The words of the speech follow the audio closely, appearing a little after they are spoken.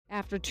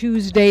After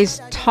Tuesday's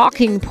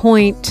talking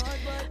point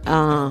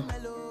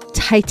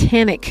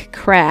Titanic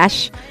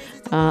crash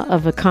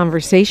of a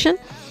conversation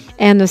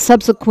and the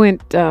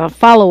subsequent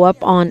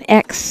follow-up on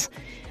X.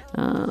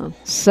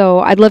 So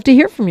I'd love to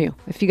hear from you.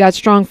 If you got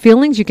strong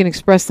feelings, you can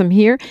express them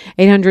here,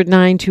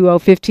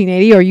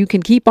 800-920-1580, or you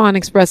can keep on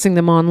expressing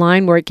them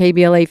online. We're at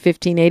KBLA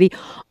 1580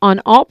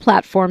 on all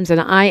platforms,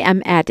 and I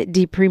am at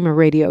DPrima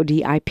Radio,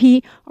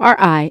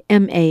 DIPRIMA,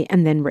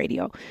 and then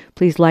radio.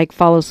 Please like,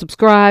 follow,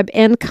 subscribe,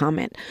 and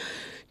comment.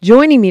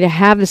 Joining me to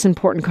have this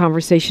important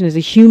conversation is a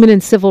human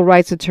and civil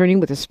rights attorney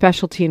with a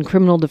specialty in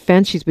criminal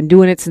defense. She's been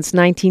doing it since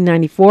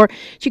 1994.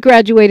 She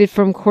graduated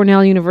from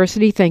Cornell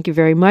University, thank you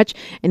very much,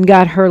 and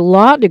got her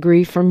law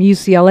degree from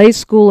UCLA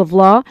School of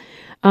Law.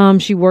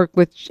 She worked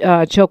with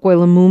Chokwe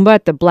Lumumba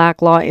at the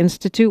Black Law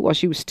Institute while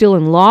she was still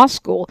in law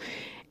school,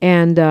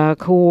 and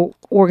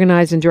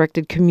co-organized and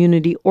directed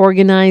community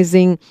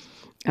organizing,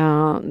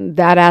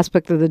 that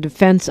aspect of the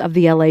defense of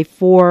the LA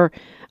 4,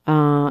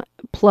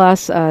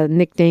 plus a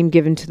nickname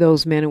given to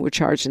those men who were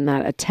charged in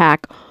that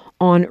attack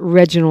on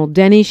Reginald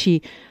Denny.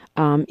 She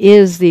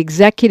is the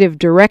executive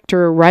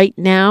director right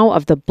now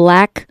of the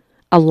Black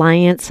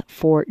Alliance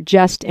for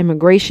Just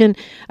Immigration.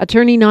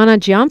 Attorney Nana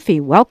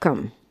Gyamfi,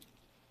 welcome.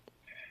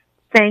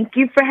 Thank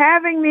you for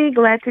having me.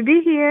 Glad to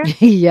be here.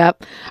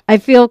 Yep. I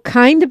feel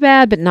kind of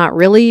bad, but not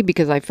really,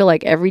 because I feel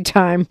like every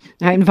time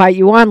I invite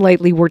you on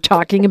lately, we're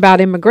talking about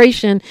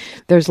immigration.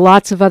 There's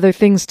lots of other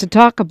things to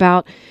talk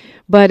about.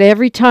 But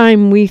every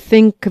time I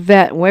think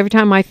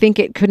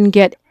it couldn't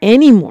get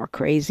any more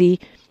crazy,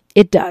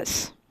 it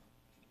does.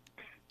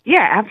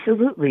 Yeah,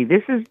 absolutely.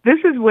 This is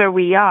where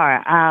we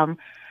are.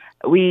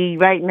 We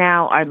right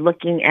now are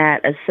looking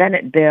at a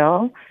Senate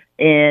bill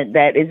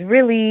that is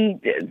really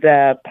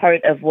the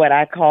part of what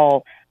I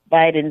call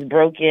Biden's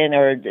broken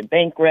or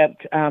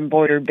bankrupt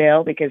border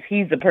bill, because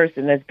he's the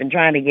person that's been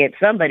trying to get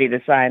somebody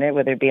to sign it,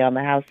 whether it be on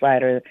the House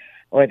side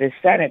or the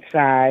Senate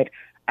side,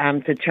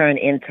 to turn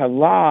into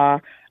law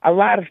a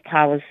lot of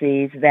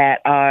policies that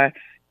are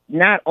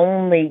not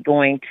only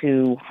going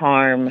to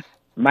harm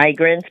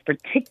migrants,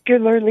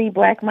 particularly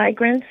Black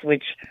migrants,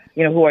 which,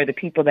 who are the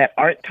people that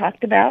aren't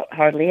talked about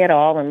hardly at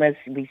all, unless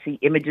we see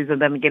images of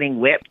them getting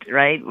whipped,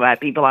 right, by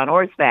people on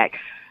horseback.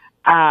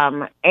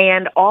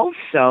 And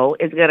also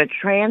is going to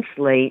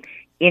translate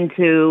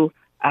into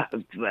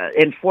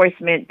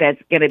enforcement that's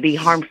going to be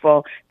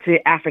harmful to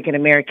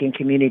African-American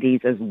communities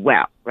as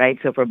well, right?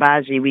 So for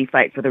Baji, we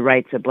fight for the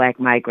rights of Black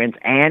migrants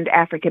and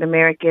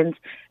African-Americans,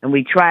 and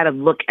we try to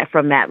look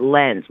from that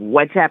lens.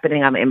 What's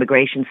happening on the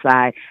immigration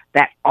side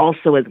that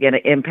also is going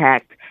to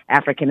impact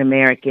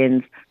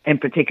African-Americans in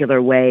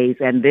particular ways,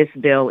 and this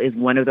bill is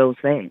one of those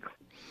things.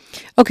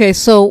 Okay,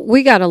 so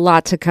we got a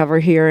lot to cover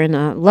here,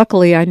 and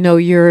luckily I know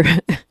you're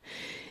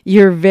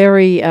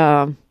very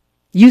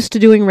used to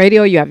doing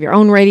radio. You have your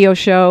own radio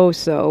show,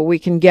 so we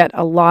can get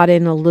a lot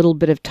in a little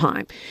bit of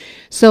time.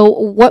 So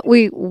what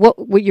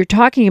you're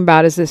talking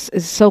about is this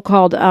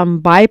so-called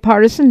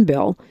bipartisan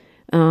bill.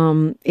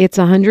 It's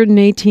a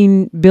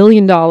 $118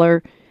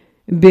 billion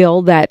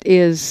bill that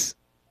is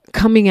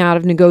coming out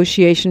of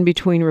negotiation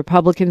between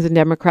Republicans and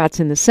Democrats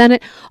in the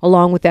Senate,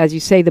 along with, as you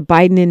say, the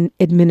Biden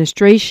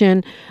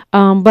administration.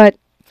 But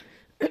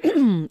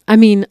I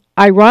mean,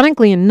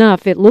 ironically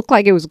enough, it looked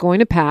like it was going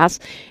to pass,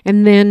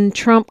 and then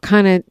Trump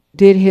kind of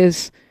did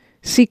his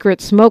secret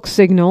smoke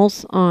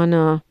signals on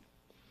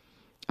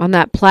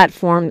that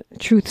platform,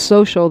 Truth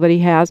Social, that he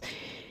has,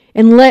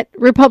 and let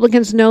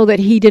Republicans know that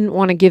he didn't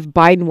want to give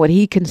Biden what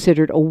he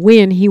considered a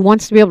win. He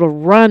wants to be able to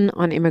run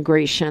on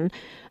immigration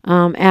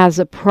as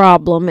a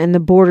problem and the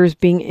borders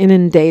being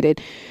inundated.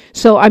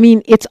 So, I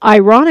mean, it's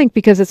ironic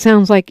because it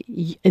sounds like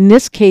in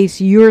this case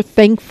you're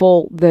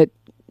thankful that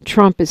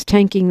Trump is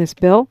tanking this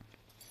bill?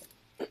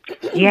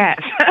 Yes.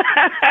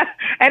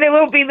 And it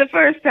won't be the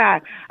first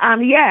time.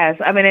 Yes.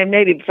 I mean, and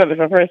maybe for the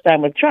first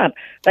time with Trump,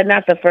 but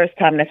not the first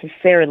time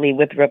necessarily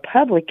with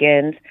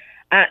Republicans.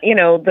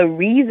 The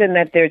reason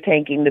that they're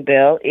tanking the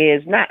bill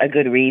is not a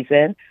good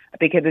reason,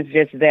 because it's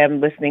just them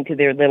listening to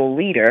their little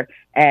leader,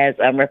 as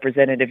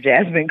Representative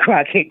Jasmine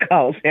Crockett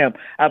calls him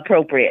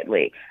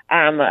appropriately,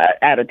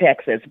 out of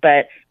Texas.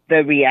 But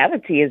the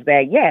reality is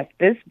that, yes,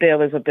 this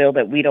bill is a bill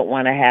that we don't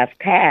want to have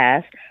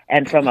passed.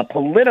 And from a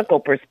political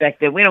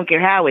perspective, we don't care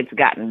how it's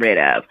gotten rid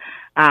of.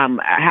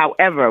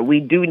 However, we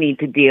do need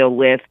to deal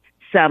with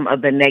some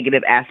of the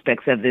negative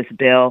aspects of this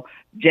bill,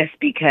 just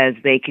because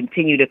they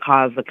continue to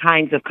cause the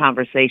kinds of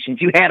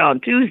conversations you had on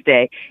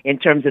Tuesday in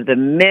terms of the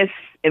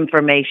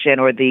misinformation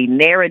or the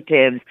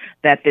narratives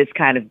that this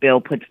kind of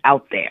bill puts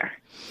out there.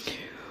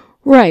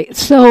 Right.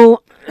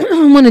 So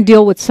I want to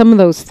deal with some of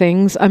those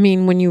things. I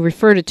mean, when you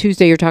refer to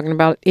Tuesday, you're talking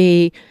about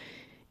a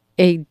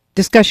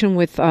discussion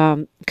with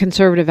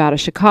conservative out of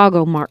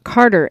Chicago, Mark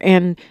Carter,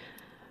 and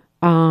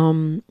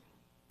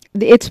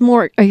it's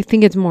more. I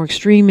think it's more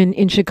extreme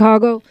in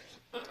Chicago,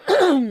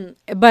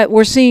 but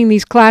we're seeing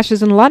these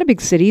clashes in a lot of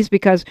big cities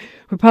because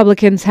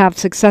Republicans have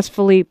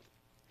successfully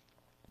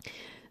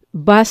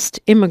bussed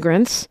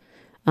immigrants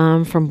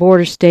from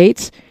border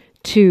states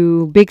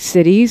to big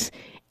cities.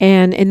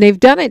 And they've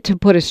done it to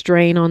put a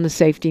strain on the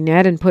safety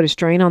net and put a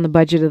strain on the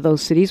budget of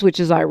those cities, which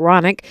is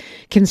ironic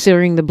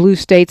considering the blue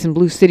states and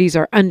blue cities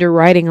are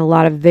underwriting a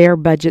lot of their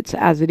budgets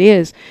as it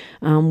is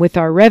with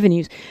our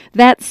revenues.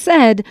 That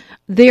said,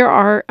 there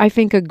are, I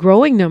think, a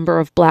growing number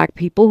of black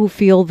people who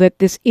feel that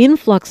this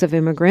influx of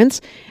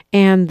immigrants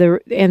and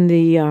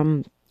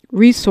the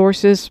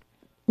resources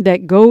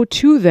that go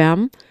to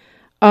them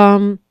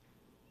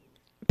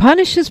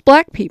punishes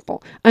black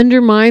people,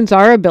 undermines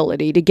our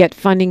ability to get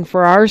funding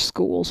for our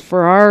schools,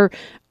 for our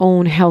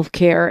own health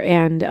care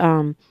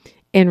and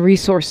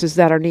resources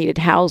that are needed,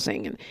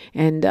 housing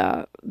and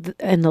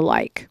the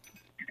like.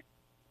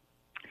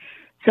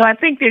 So I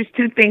think there's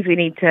two things we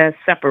need to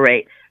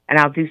separate, and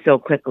I'll do so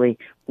quickly.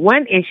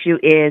 One issue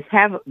is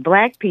have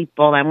black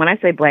people, and when I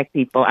say black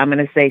people, I'm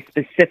going to say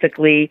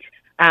specifically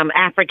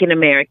African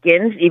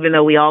Americans, even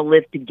though we all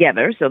live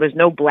together. So there's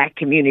no black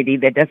community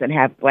that doesn't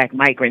have black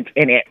migrants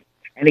in it.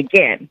 And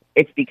again,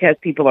 it's because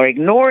people are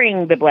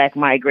ignoring the black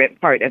migrant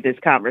part of this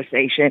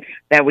conversation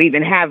that we're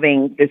even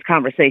having this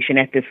conversation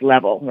at this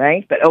level,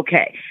 right? But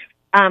okay.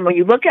 When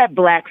you look at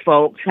black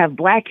folks, have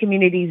black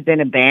communities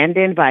been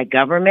abandoned by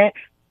government?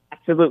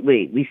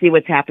 Absolutely. We see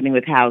what's happening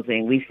with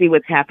housing. We see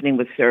what's happening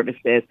with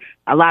services.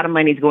 A lot of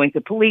money is going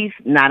to police,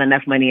 not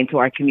enough money into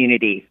our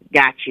communities.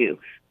 Got you.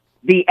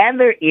 The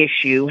other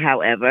issue,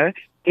 however,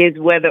 is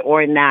whether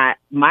or not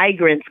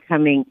migrants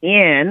coming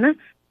in,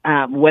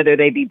 whether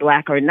they be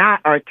black or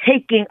not, are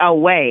taking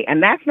away.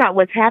 And that's not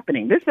what's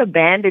happening. This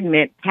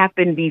abandonment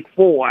happened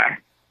before.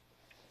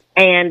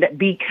 And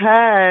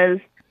because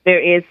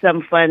there is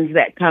some funds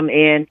that come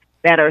in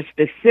that are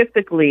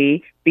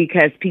specifically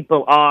because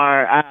people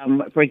are,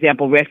 for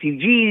example,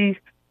 refugees,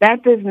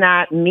 that does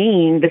not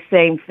mean the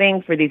same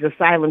thing for these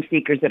asylum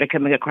seekers that are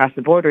coming across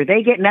the border.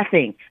 They get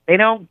nothing.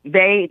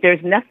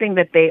 There's nothing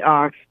that they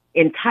are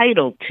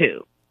entitled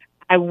to.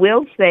 I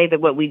will say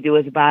that what we do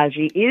as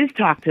Baji is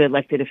talk to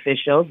elected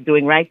officials,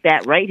 doing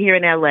that right here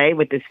in LA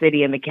with the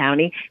city and the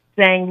county,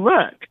 saying,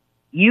 look,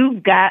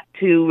 you've got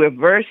to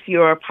reverse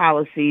your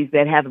policies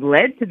that have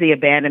led to the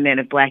abandonment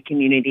of black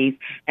communities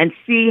and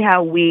see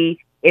how we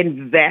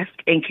invest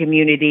in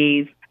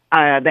communities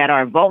that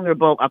are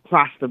vulnerable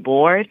across the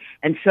board.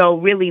 And so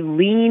really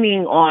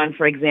leaning on,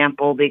 for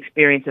example, the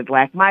experience of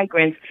black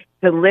migrants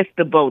to lift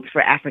the boats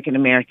for African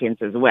Americans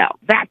as well.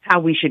 That's how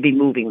we should be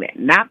moving then.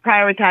 Not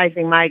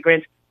prioritizing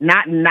migrants,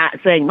 not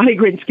saying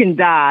migrants can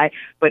die,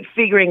 but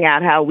figuring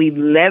out how we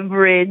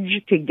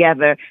leverage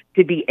together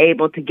to be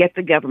able to get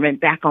the government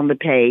back on the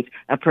page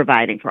of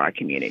providing for our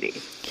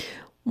communities.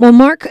 Well,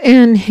 Mark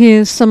and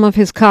some of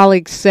his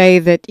colleagues say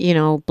that,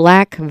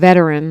 black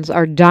veterans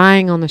are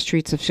dying on the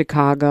streets of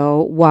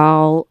Chicago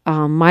while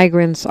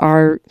migrants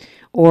are,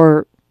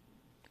 or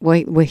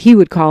what he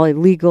would call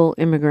illegal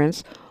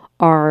immigrants,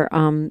 are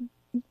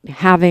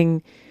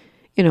having,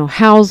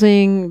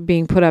 housing,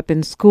 being put up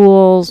in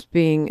schools,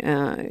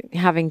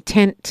 having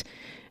tent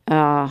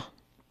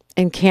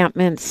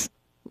encampments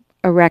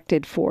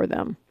erected for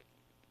them.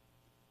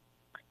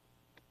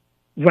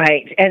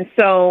 Right. And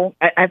so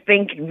I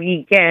think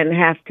we, again,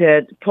 have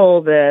to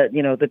pull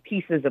the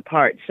pieces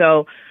apart.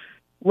 So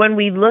when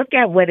we look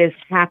at what is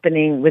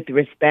happening with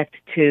respect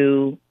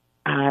to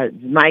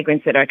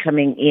migrants that are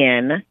coming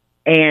in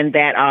and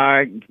that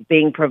are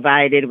being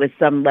provided with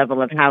some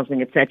level of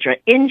housing, et cetera,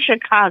 in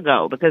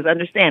Chicago, because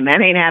understand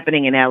that ain't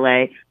happening in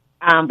LA,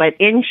 but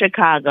in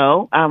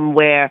Chicago,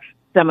 where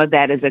some of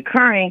that is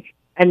occurring,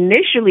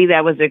 initially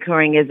that was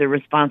occurring as a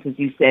response, as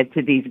you said,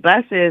 to these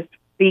buses.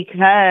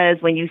 Because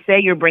when you say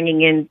you're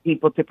bringing in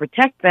people to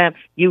protect them,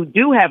 you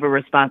do have a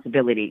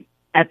responsibility.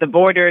 At the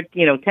border,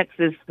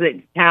 Texas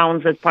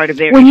towns as part of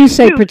their... When you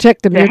say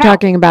protect them, you're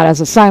talking about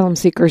as asylum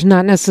seekers,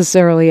 not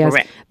necessarily as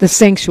Correct. The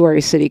sanctuary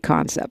city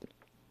concept.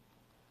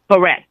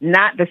 Correct.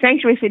 Not the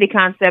sanctuary city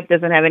concept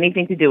doesn't have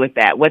anything to do with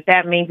that. What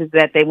that means is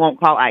that they won't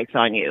call ICE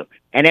on you.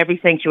 And every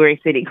sanctuary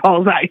city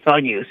calls ICE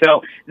on you.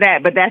 So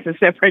but that's a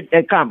separate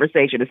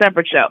conversation, a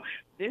separate show.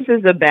 This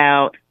is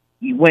about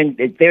when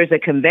there's a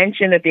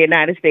convention that the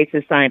United States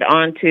has signed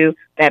on to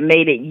that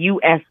made it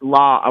U.S.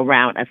 law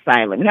around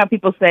asylum. You know how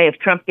people say, if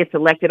Trump gets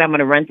elected, I'm going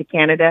to run to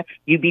Canada?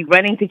 You'd be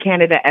running to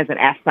Canada as an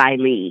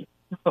asylee,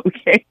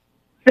 okay?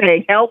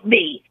 Saying, help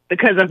me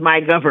because of my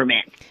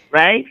government,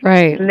 right?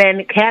 Right. And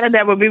then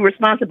Canada will be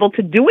responsible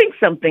to doing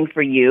something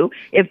for you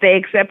if they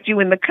accept you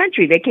in the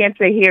country. They can't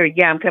say, here,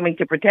 yeah, I'm coming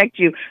to protect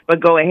you,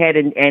 but go ahead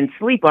and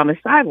sleep on the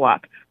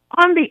sidewalk.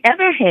 On the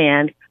other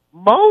hand,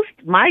 most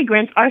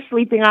migrants are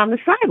sleeping on the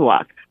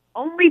sidewalk.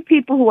 Only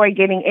people who are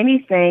getting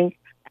anything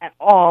at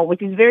all,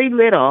 which is very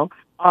little,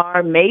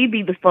 are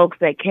maybe the folks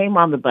that came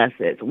on the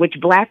buses, which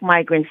black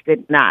migrants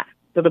did not.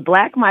 So the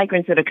black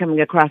migrants that are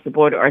coming across the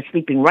border are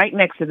sleeping right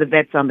next to the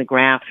vets on the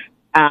ground,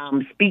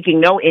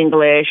 speaking no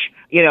English,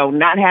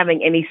 not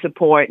having any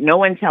support. No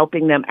one's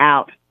helping them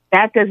out.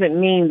 That doesn't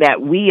mean that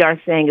we are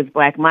saying as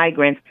black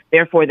migrants,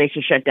 therefore they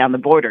should shut down the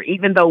border,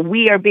 even though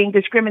we are being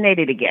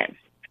discriminated against.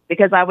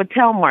 Because I would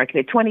tell Mark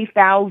that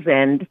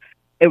 20,000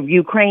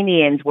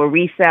 Ukrainians were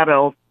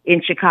resettled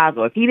in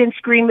Chicago. If he didn't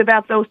scream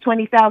about those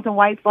 20,000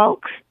 white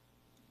folks,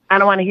 I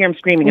don't want to hear him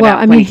screaming Well,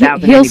 about I mean,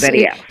 20,000 he'll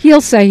anybody else.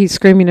 he'll say he's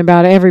screaming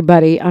about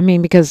everybody. I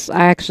mean, because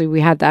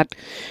we had that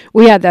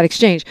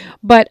exchange.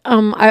 But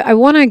I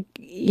want to,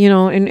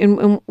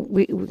 and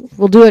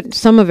we'll do it,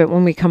 some of it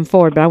when we come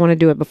forward. But I want to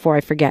do it before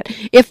I forget.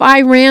 If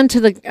I ran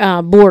to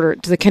the border,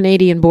 to the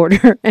Canadian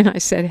border, and I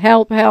said,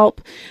 "Help,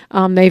 help!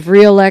 They've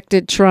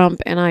reelected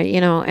Trump," and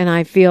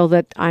I feel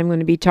that I'm going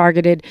to be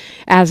targeted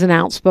as an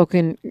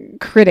outspoken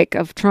critic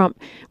of Trump,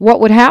 what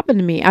would happen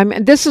to me?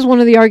 This is one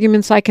of the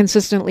arguments I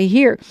consistently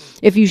hear.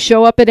 If you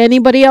show up at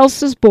anybody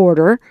else's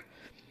border,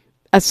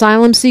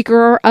 asylum seeker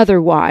or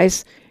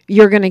otherwise,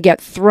 you're going to get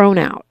thrown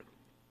out.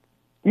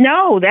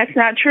 No, that's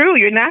not true.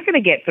 You're not going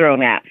to get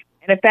thrown out.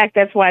 And in fact,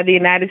 that's why the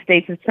United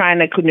States is trying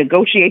to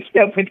negotiate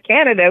stuff with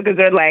Canada, because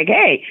they're like,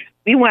 hey,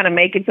 we want to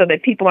make it so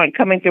that people aren't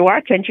coming through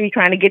our country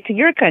trying to get to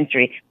your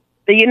country.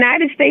 The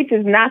United States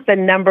is not the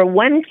number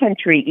one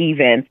country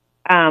even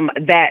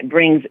that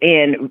brings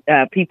in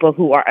people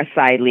who are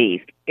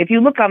asylees. If you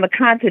look on the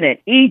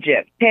continent,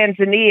 Egypt,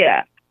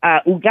 Tanzania,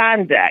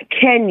 Uganda,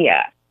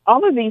 Kenya,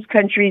 all of these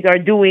countries are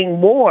doing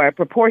more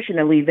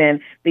proportionally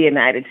than the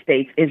United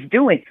States is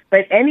doing.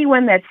 But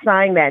anyone that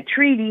signed that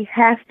treaty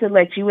has to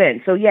let you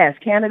in. So, yes,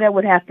 Canada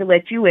would have to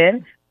let you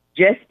in.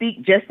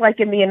 Just like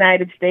in the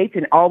United States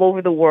and all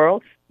over the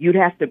world, you'd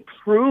have to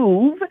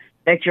prove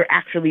that you're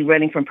actually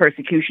running from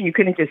persecution. You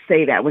couldn't just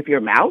say that with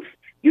your mouth.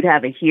 You'd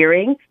have a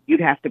hearing.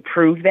 You'd have to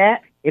prove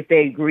that. If they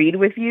agreed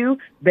with you,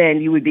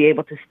 then you would be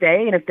able to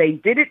stay. And if they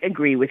didn't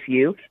agree with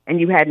you and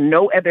you had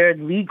no other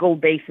legal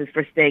basis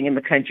for staying in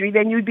the country,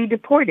 then you'd be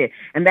deported.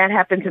 And that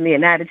happens in the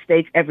United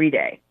States every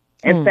day.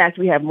 In fact,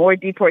 we have more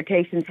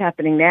deportations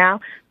happening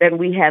now than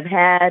we have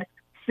had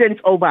since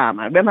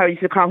Obama. Remember how I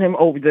used to call him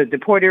the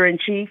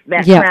deporter-in-chief?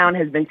 That crown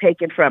has been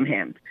taken from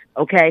him.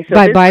 Okay? So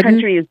this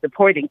country is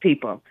deporting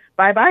people.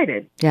 By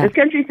Biden. Yeah. This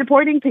country's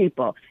supporting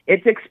people.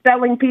 It's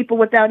expelling people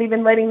without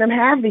even letting them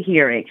have the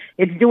hearing.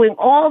 It's doing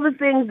all the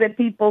things that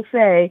people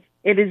say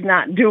it is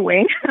not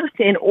doing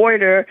in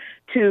order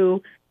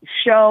to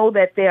show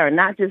that they are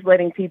not just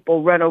letting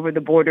people run over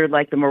the border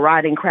like the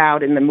marauding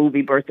crowd in the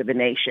movie Birth of a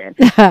Nation.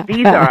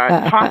 These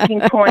are talking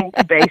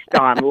points based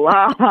on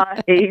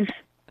lies.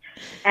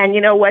 And you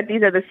know what?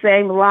 These are the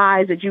same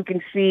lies that you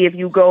can see if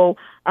you go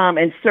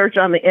and search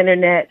on the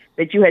internet,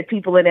 that you had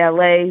people in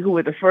L.A. who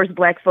were the first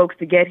black folks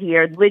to get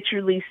here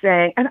literally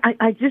saying, and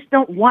I just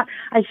don't want,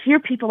 I hear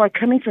people are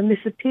coming from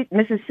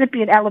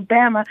Mississippi and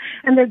Alabama,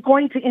 and they're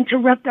going to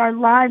interrupt our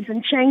lives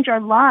and change our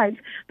lives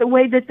the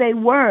way that they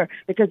were,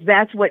 because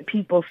that's what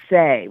people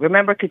say.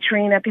 Remember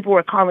Katrina? People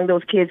were calling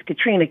those kids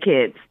Katrina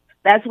kids.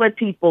 That's what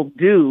people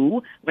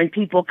do when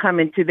people come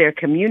into their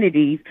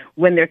communities,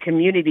 when their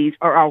communities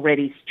are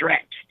already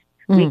stretched.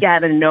 We got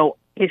to know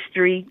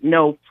history,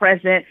 know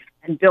present,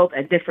 and build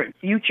a different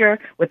future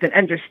with an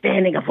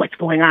understanding of what's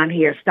going on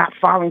here. Stop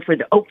falling for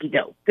the okie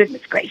doke.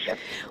 Goodness gracious.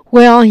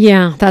 Well,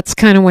 yeah, that's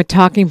kind of what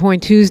Talking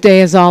Point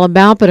Tuesday is all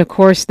about. But of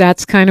course,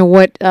 that's kind of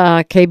what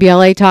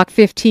KBLA Talk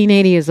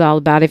 1580 is all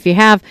about. If you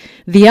have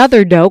the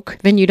other doke,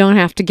 then you don't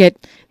have to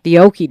get the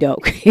okie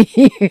doke.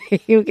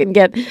 You can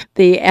get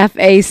the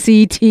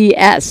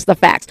FACTS, the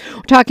facts.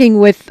 We're talking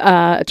with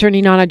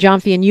Attorney Nana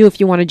Gyamfi, and you, if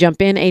you want to jump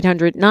in,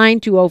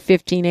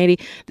 800-920-1580.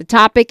 The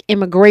topic,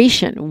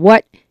 immigration.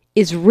 What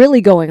is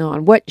really going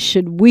on? What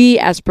should we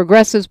as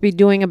progressives be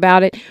doing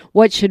about it?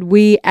 What should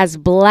we as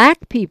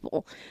black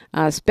people,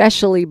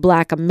 especially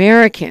black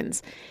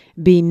Americans,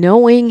 be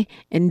knowing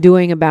and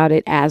doing about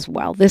it as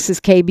well? This is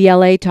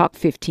KBLA Talk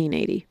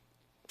 1580.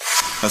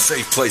 A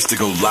safe place to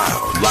go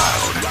loud.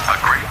 A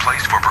great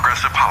place for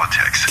progressive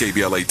politics.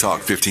 KBLA Talk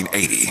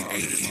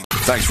 1580.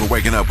 Thanks for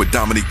waking up with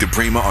Dominique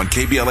DePrima on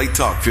KBLA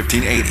Talk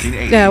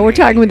 1580. Yeah, we're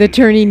talking with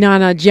attorney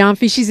Nana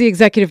Gyamfi. She's the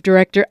executive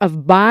director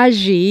of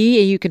Baji.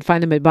 You can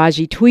find them at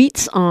Baji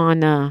Tweets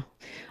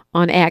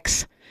on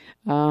X.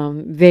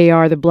 They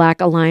are the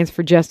Black Alliance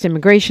for Just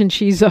Immigration.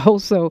 She's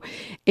also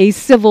a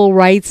civil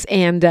rights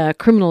and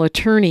criminal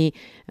attorney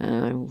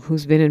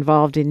who's been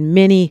involved in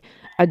many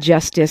a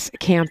justice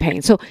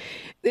campaign. So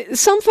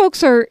some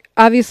folks are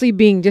obviously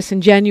being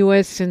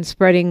disingenuous and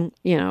spreading,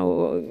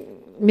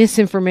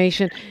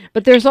 misinformation,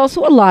 but there's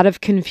also a lot of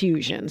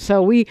confusion.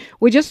 So we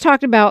just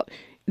talked about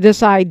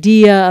this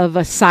idea of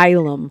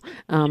asylum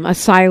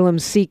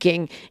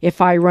seeking.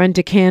 If I run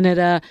to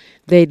Canada,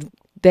 they'd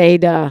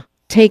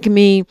take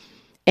me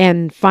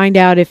and find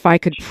out if I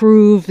could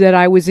prove that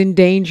I was in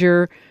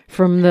danger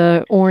from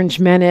the Orange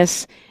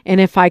Menace, and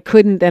if I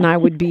couldn't, then I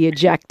would be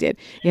ejected.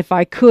 If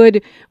I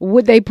could,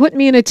 would they put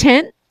me in a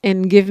tent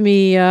and give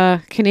me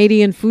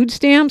Canadian food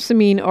stamps? I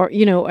mean, or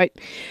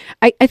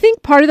I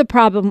think part of the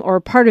problem, or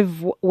part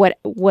of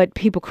what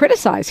people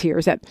criticize here,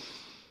 is that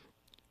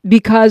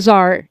because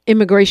our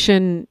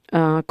immigration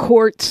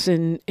courts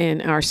and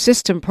our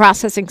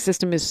processing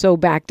system is so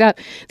backed up,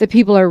 that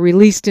people are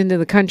released into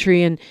the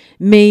country and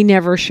may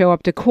never show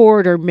up to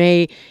court, or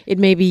it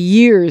may be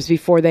years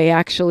before they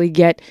actually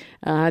get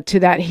to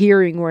that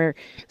hearing where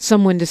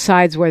someone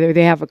decides whether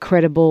they have a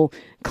credible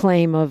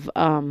claim of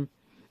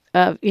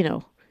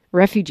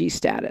refugee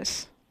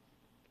status.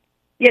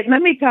 Yeah,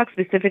 let me talk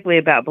specifically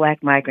about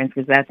Black migrants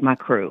because that's my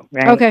crew,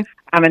 right? Okay.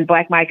 And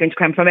Black migrants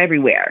come from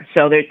everywhere.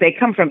 So they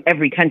come from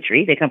every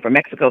country. They come from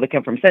Mexico. They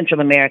come from Central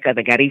America,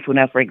 the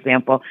Garifuna, for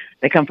example.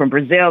 They come from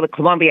Brazil, the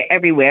Colombia,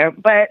 everywhere.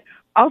 But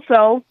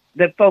also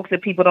the folks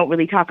that people don't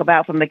really talk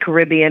about from the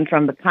Caribbean,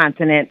 from the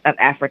continent of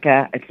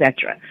Africa,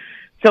 etc.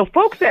 So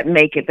folks that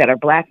make it, that are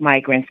Black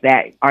migrants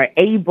that are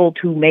able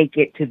to make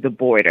it to the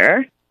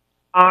border,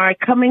 are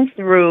coming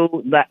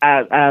through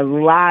a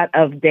lot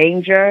of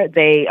danger.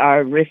 They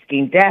are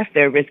risking death.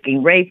 They're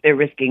risking rape. They're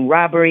risking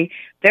robbery.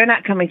 They're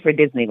not coming for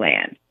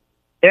Disneyland.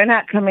 They're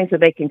not coming so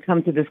they can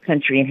come to this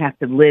country and have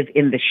to live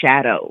in the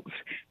shadows.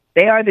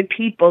 They are the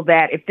people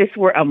that, if this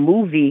were a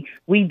movie,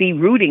 we'd be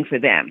rooting for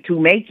them to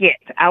make it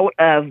out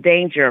of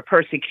danger,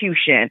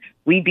 persecution.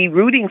 We'd be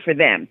rooting for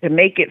them to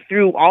make it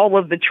through all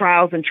of the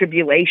trials and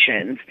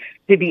tribulations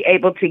to be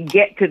able to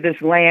get to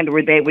this land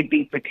where they would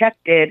be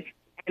protected.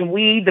 And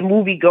we, the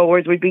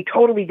moviegoers, would be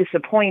totally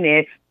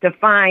disappointed to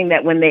find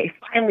that when they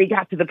finally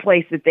got to the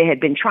place that they had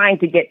been trying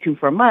to get to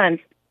for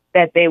months,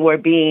 that they were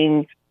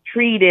being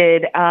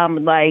treated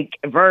like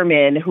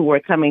vermin who were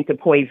coming to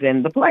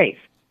poison the place.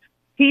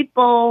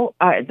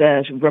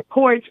 The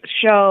reports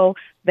show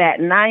that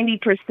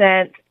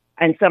 90%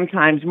 and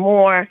sometimes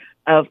more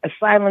of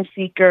asylum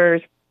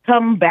seekers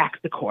come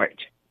back to court.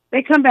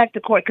 They come back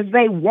to court because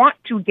they want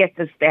to get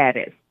the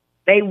status.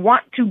 They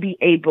want to be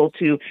able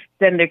to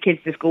send their kids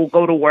to school,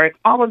 go to work,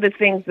 all of the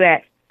things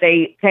that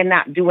they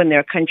cannot do in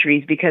their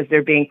countries because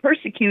they're being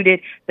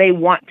persecuted, they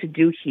want to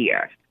do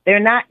here. They're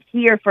not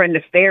here for a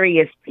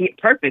nefarious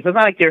purpose. It's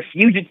not like they're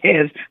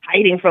fugitives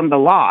hiding from the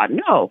law.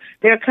 No,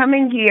 they're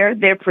coming here,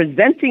 they're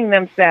presenting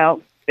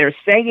themselves, they're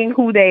saying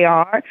who they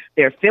are,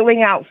 they're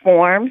filling out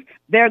forms,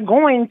 they're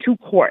going to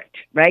court,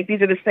 right?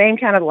 These are the same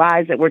kind of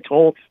lies that we're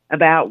told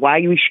about why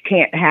you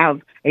can't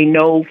have a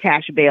no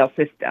cash bail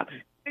system.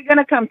 They're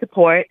going to come to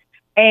court,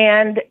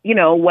 and,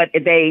 what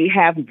they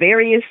have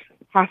various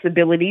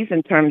possibilities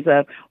in terms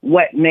of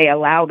what may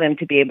allow them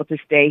to be able to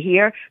stay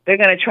here. They're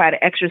going to try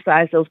to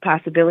exercise those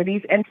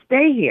possibilities and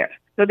stay here.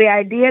 So the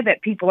idea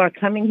that people are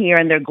coming here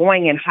and they're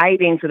going and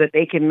hiding so that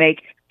they can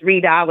make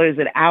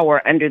 $3 an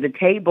hour under the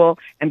table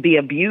and be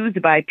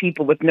abused by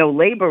people with no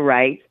labor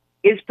rights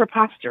is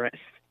preposterous.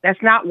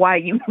 That's not why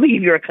you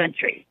leave your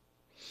country.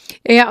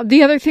 Yeah,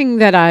 the other thing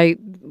that I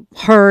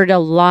heard a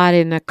lot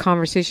in the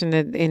conversation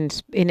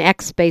in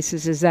X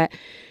spaces is that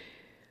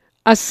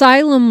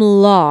asylum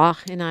law,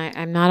 and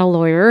I'm not a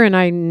lawyer,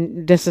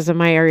 and this isn't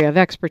my area of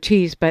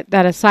expertise, but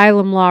that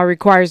asylum law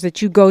requires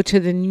that you go to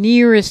the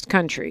nearest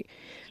country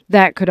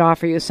that could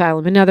offer you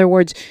asylum. In other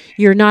words,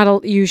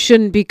 you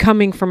shouldn't be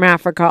coming from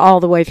Africa all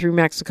the way through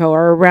Mexico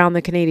or around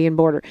the Canadian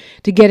border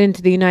to get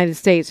into the United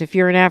States. If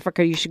you're in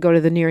Africa, you should go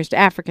to the nearest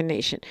African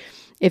nation.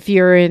 If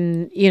you're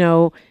in,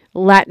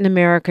 Latin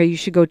America, you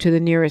should go to the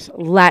nearest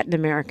Latin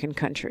American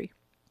country.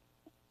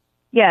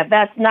 Yeah,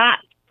 that's not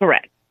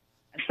correct.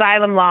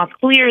 Asylum law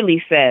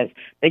clearly says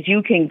that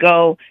you can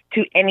go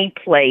to any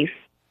place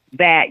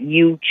that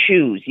you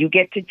choose. You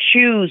get to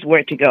choose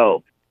where to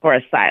go for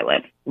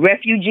asylum.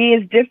 Refugee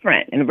is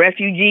different. In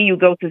refugee, you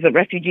go to the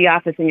refugee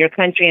office in your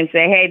country and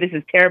say, hey, this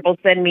is terrible,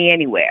 send me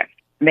anywhere.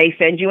 And they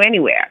send you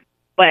anywhere.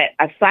 But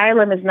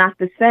asylum is not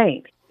the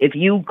same. If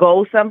you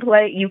go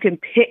someplace, you can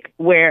pick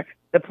where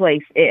the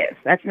place is.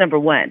 That's number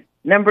one.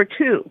 Number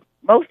two,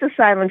 most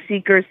asylum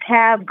seekers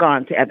have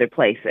gone to other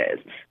places.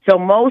 So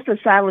most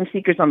asylum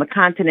seekers on the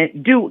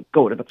continent do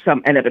go to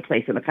another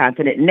place on the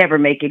continent, never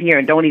make it here,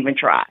 and don't even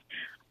try.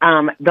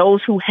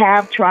 Those who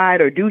have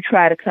tried or do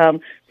try to come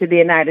to the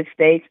United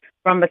States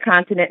from the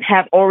continent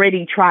have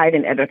already tried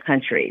in other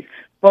countries.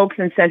 Folks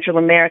in Central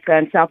America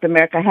and South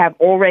America have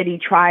already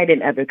tried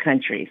in other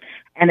countries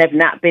and have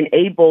not been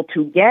able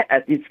to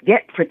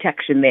get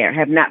protection there,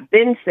 have not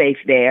been safe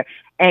there,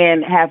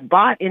 and have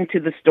bought into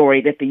the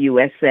story that the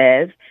U.S.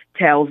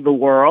 tells the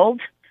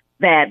world,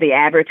 that the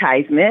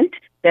advertisement,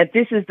 that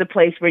this is the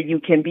place where you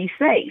can be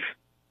safe.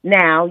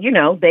 Now,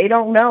 they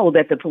don't know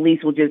that the police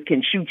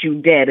can shoot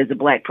you dead as a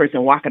Black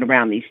person walking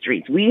around these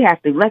streets. We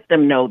have to let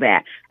them know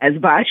that as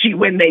Bashi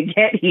when they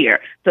get here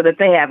so that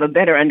they have a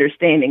better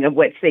understanding of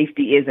what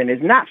safety is and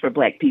is not for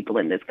Black people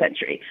in this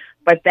country.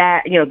 But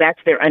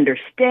that's their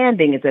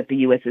understanding, is that the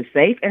U.S. is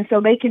safe. And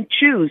so they can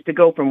choose to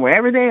go from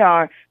wherever they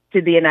are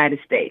to the United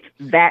States.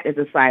 That is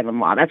asylum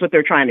law. That's what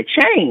they're trying to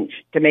change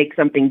to make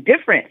something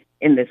different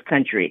in this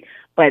country.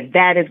 But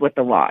that is what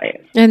the law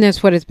is. And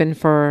that's what it's been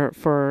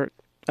for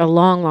a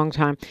long, long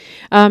time.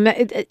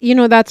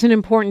 That's an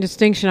important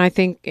distinction. I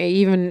think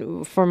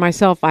even for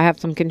myself, I have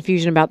some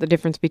confusion about the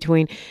difference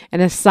between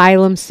an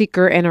asylum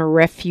seeker and a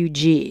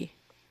refugee.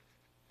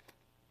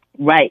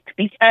 Right,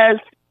 because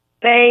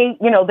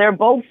they're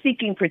both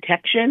seeking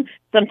protection.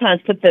 Sometimes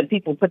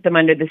people put them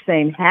under the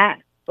same hat.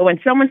 But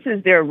when someone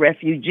says they're a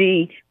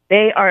refugee,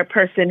 they are a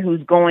person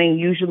who's going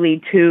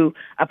usually to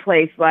a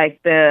place like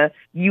the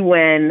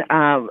UN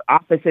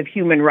Office of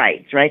Human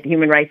Rights, right? The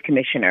Human Rights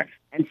Commissioner,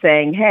 and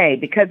saying, hey,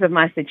 because of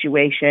my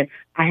situation,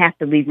 I have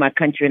to leave my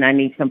country and I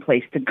need some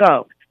place to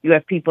go. You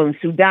have people in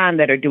Sudan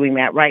that are doing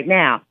that right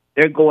now.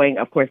 They're going,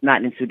 of course,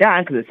 not in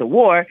Sudan because it's a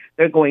war.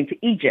 They're going to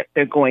Egypt.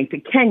 They're going to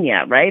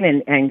Kenya, right?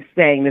 And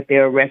saying that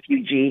they're a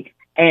refugee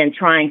and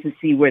trying to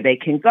see where they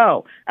can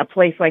go. A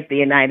place like the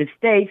United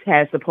States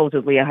has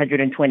supposedly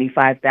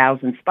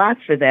 125,000 spots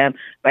for them,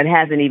 but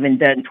hasn't even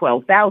done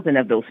 12,000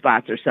 of those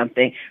spots or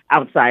something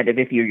outside of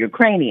if you're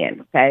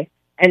Ukrainian, okay?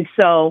 And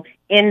so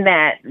in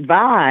that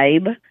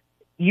vibe,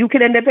 you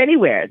could end up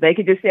anywhere. They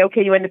could just say,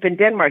 okay, you end up in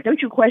Denmark.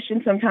 Don't you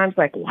question sometimes,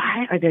 like,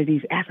 why are there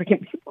these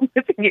African people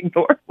living in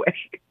Norway?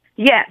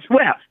 Yes,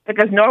 well,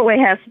 because Norway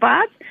has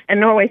spots, and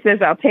Norway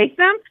says, I'll take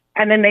them,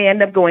 and then they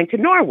end up going to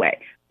Norway.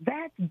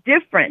 That's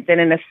different than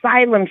an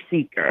asylum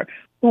seeker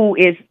who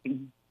is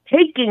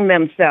taking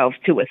themselves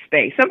to a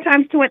space,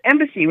 sometimes to an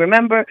embassy.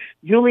 Remember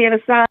Julian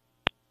Assange?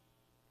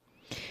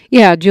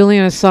 Yeah,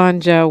 Julian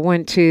Assange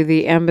went to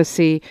the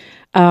embassy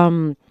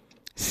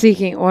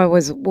seeking, or what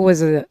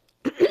was it?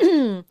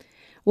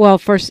 Well,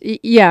 first,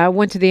 yeah, I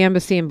went to the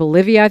embassy in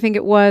Bolivia, I think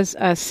it was,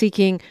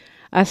 seeking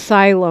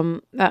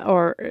asylum,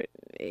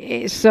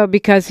 so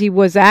because he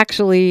was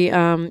actually,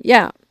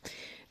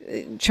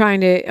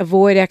 trying to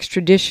avoid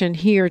extradition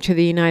here to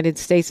the United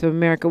States of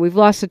America. We've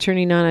lost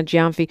Attorney Nana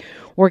Gyamfi,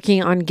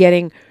 working on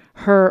getting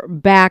her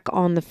back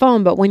on the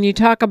phone. But when you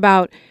talk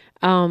about,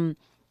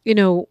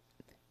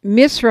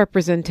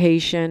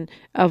 misrepresentation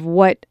of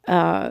what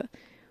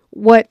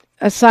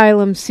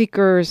asylum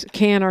seekers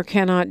can or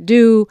cannot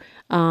do,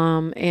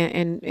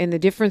 and the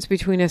difference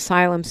between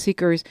asylum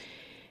seekers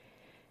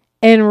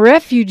and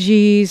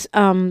refugees,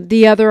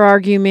 the other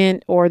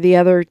argument, or the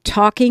other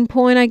talking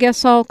point, I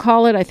guess I'll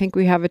call it, I think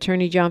we have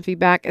Attorney Gyamfi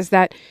back, is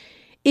that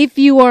if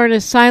you are an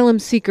asylum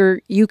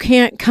seeker, you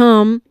can't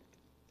come,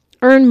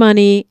 earn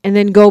money, and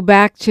then go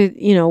back to,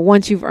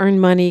 once you've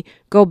earned money,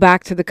 go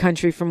back to the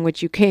country from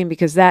which you came,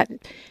 because that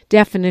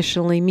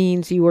definitionally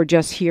means you are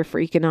just here for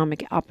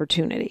economic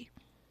opportunity.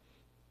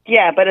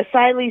 Yeah, but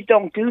asylees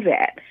don't do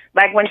that.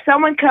 Like when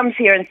someone comes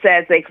here and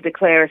says they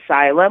declare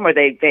asylum or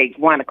they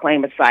want to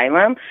claim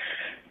asylum,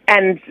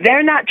 and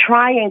they're not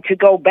trying to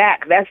go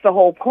back. That's the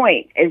whole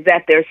point, is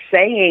that they're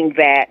saying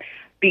that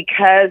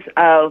because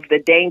of the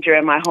danger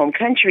in my home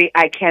country,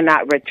 I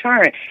cannot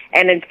return.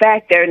 And in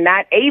fact, they're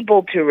not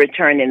able to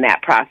return in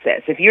that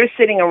process. If you're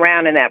sitting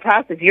around in that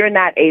process, you're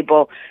not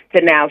able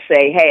to now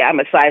say, hey, I'm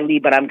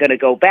asylee, but I'm going to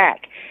go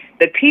back.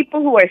 The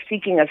people who are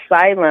seeking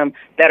asylum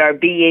that are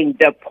being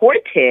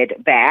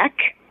deported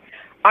back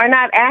are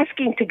not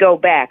asking to go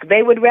back.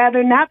 They would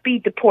rather not be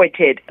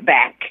deported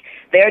back.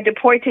 They're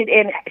deported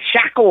in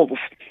shackles,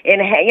 in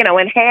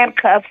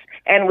handcuffs,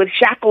 and with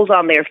shackles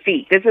on their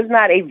feet. This is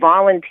not a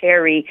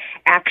voluntary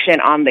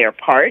action on their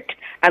part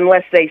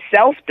unless they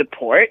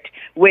self-deport,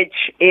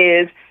 which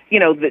is,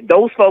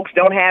 those folks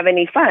don't have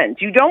any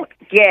funds. You don't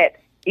get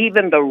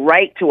even the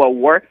right to a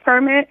work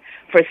permit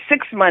for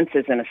 6 months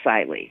as an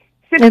asylee.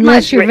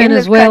 Unless you're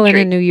Venezuelan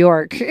in New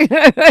York.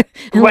 Right,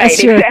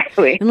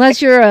 exactly.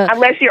 Unless you're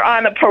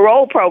on a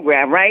parole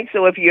program, right?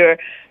 So if you're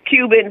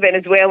Cuban,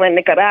 Venezuelan,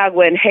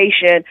 Nicaraguan,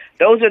 Haitian,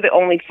 those are the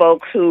only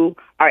folks who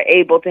are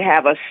able to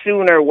have a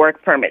sooner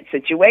work permit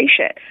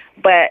situation.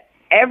 But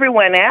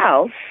everyone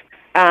else,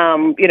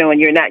 and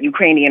you're not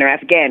Ukrainian or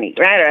Afghani,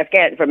 right?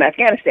 Or from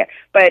Afghanistan.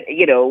 But,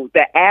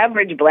 the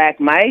average black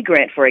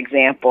migrant, for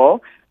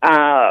example,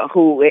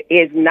 who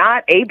is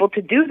not able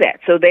to do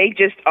that. So they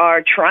just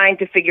are trying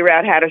to figure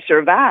out how to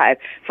survive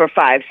for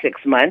 5-6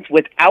 months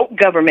without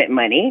government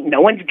money.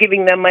 No one's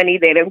giving them money.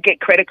 They don't get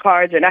credit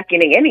cards. They're not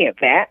getting any of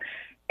that.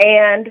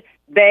 And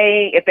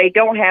if they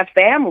don't have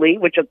family,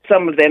 which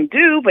some of them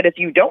do, but if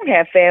you don't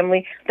have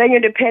family, then you're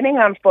depending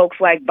on folks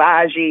like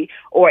Baji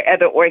or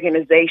other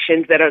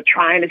organizations that are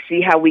trying to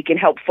see how we can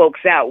help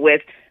folks out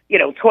with,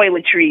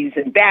 toiletries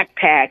and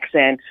backpacks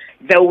and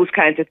those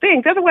kinds of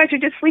things. Otherwise, you're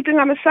just sleeping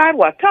on the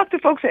sidewalk. Talk to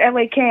folks at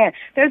LA Can.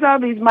 There's all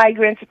these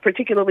migrants,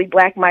 particularly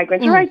black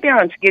migrants, right there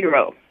on Skid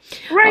Row.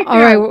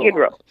 On Skid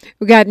Row.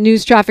 We got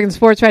news, traffic, and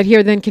sports right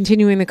here, then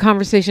continuing the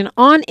conversation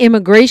on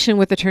immigration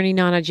with Attorney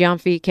Nana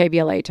Gyamfi,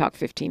 KBLA Talk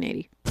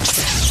 1580.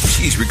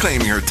 She's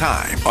reclaiming her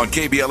time on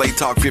KBLA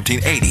Talk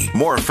 1580.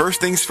 More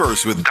First Things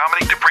First with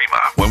Dominique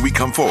DePrima when we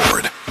come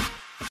forward.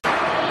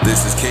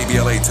 This is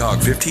KBLA Talk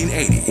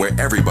 1580, where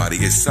everybody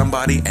is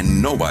somebody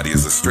and nobody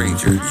is a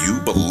stranger. You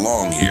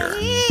belong here.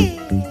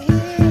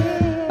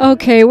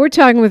 Okay, we're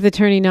talking with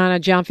Attorney Nana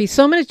Gyamfi.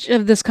 So much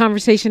of this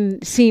conversation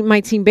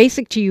might seem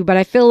basic to you, but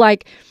I feel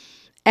like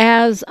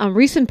as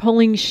recent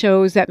polling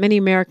shows that many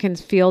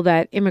Americans feel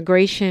that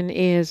immigration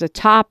is a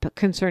top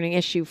concerning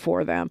issue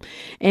for them.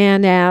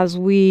 And as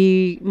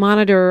we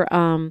monitor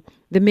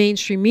the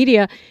mainstream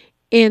media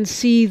and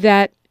see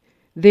that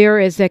there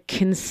is a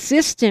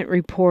consistent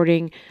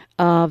reporting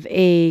of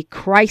a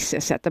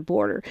crisis at the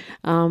border.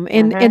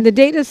 And the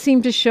data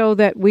seem to show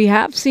that we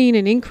have seen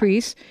an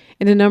increase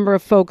in the number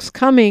of folks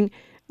coming.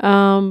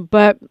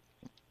 But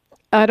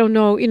I don't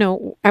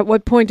know, at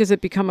what point does it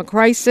become a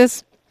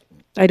crisis?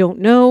 I don't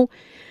know.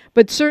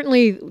 But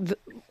certainly,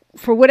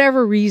 for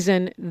whatever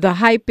reason, the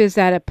hype is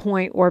at a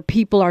point where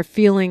people are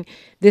feeling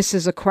this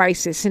is a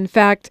crisis. In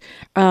fact,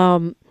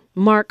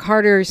 Mark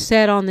Carter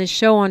said on this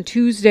show on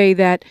Tuesday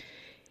that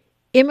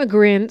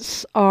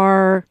immigrants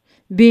are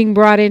being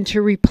brought in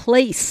to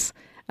replace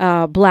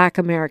Black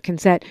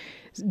Americans, that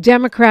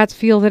Democrats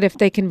feel that if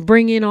they can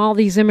bring in all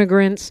these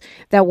immigrants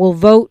that will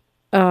vote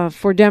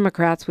for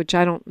Democrats, which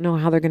I don't know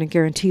how they're going to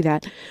guarantee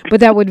that, but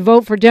that would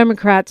vote for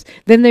Democrats,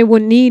 then they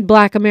wouldn't need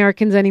Black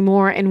Americans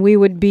anymore, and we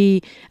would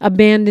be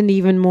abandoned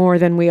even more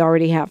than we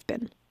already have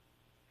been.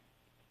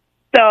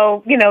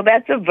 So,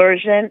 that's a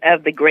version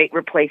of the Great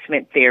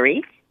Replacement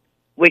theory,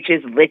 which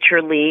is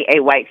literally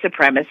a white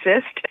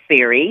supremacist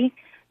theory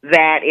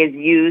that is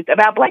used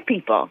about Black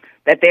people,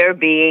 that they're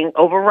being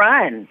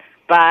overrun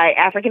by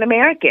African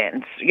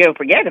Americans.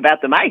 Forget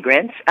about the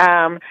migrants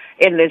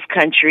in this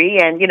country.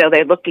 And,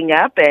 they're looking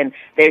up and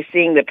they're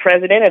seeing the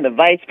president and the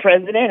vice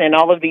president and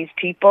all of these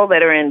people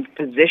that are in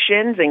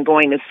positions and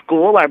going to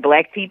school are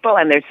Black people.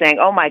 And they're saying,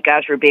 oh, my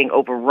gosh, we're being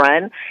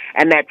overrun.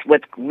 And that's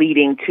what's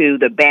leading to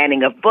the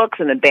banning of books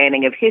and the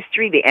banning of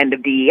history, the end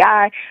of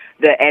DEI,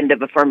 the end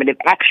of affirmative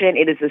action.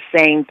 It is the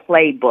same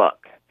playbook.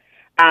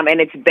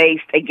 And it's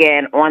based,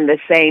 again, on the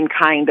same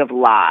kind of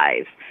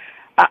lies.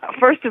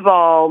 First of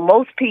all,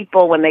 most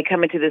people, when they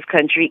come into this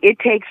country, it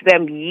takes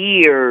them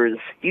years,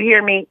 you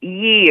hear me,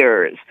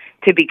 years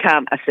to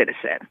become a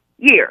citizen.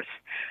 Years.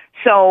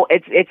 So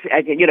it's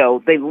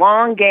the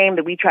long game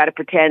that we try to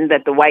pretend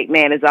that the white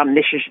man is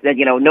omniscient, that,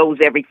 knows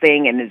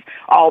everything and is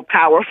all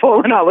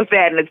powerful and all of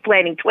that, and is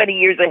planning 20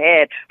 years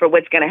ahead for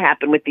what's going to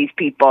happen with these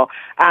people.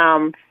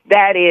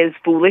 That is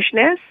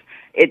foolishness.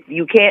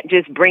 You can't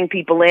just bring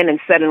people in and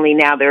suddenly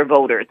now they're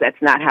voters. That's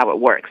not how it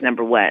works,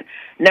 number one.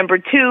 Number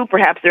two,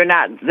 perhaps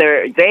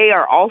they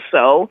are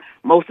also,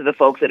 most of the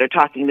folks that are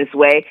talking this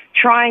way,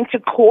 trying to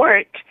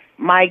court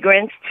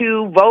migrants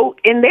to vote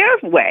in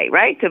their way,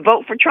 right? To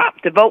vote for Trump,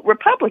 to vote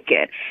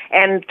Republican,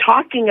 and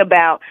talking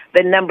about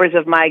the numbers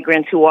of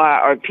migrants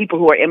or people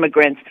who are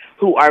immigrants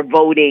who are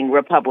voting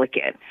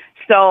Republican.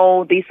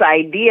 So this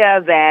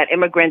idea that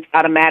immigrants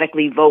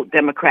automatically vote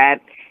Democrat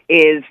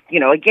is,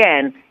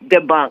 again,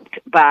 debunked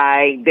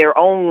by their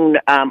own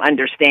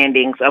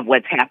understandings of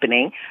what's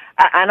happening.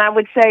 And I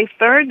would say,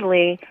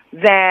 thirdly,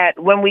 that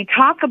when we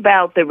talk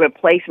about the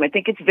replacement, I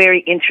think it's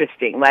very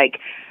interesting. Like,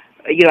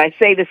 I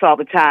say this all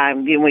the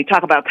time. When we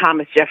talk about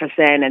Thomas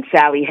Jefferson and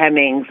Sally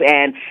Hemings,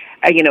 and,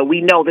 we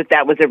know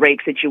that was a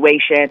rape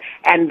situation.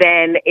 And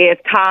then if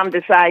Tom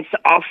decides to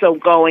also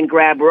go and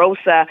grab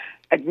Rosa,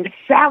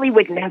 Sally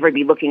would never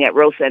be looking at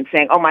Rosa and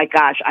saying, oh, my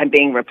gosh, I'm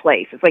being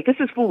replaced. It's like, this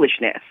is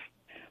foolishness.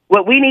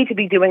 What we need to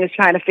be doing is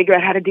trying to figure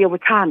out how to deal with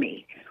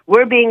Tommy.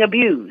 We're being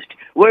abused.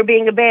 We're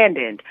being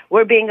abandoned.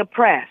 We're being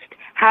oppressed.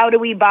 How do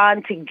we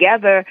bond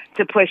together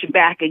to push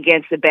back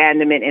against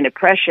abandonment and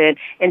oppression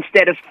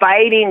instead of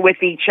fighting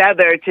with each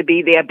other to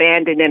be the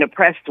abandoned and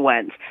oppressed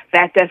ones?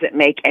 That doesn't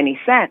make any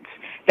sense.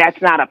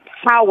 That's not a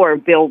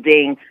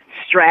power-building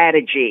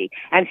strategy.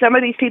 And some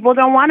of these people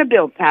don't want to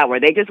build power.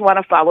 They just want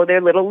to follow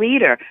their little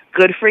leader.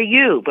 Good for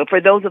you. But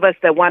for those of us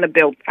that want to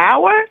build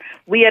power,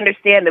 we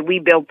understand that we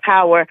build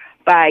power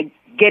by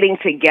getting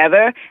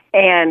together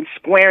and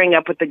squaring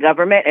up with the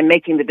government and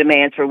making the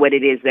demands for what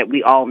it is that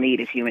we all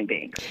need as human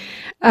beings.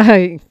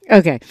 Okay.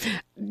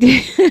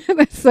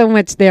 There's so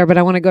much there, but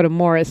I want to go to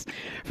Morris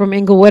from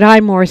Inglewood. Hi,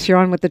 Morris. You're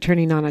on with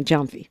Attorney Nana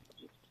Gyamfi.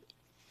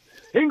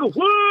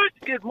 Inglewood!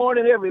 Good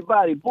morning,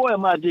 everybody. Boy,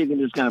 am I digging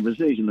this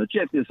conversation. Now,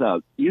 check this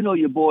out.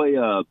 Your boy,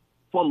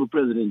 former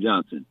President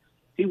Johnson,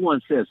 he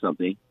once said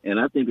something, and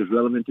I think it's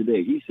relevant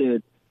today. He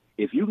said,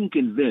 if you can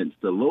convince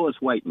the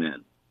lowest white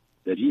man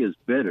that he is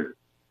better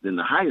than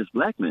the highest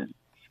Black man,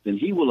 then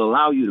he will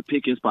allow you to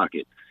pick his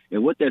pocket.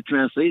 And what that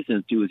translates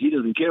into is he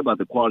doesn't care about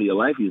the quality of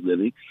life he's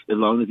living as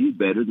long as he's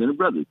better than a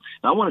brother.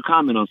 Now, I want to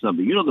comment on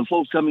something. The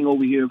folks coming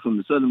over here from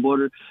the southern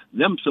border,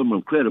 them some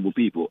incredible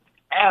people.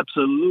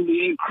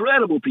 Absolutely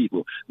incredible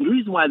people. The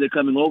reason why they're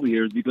coming over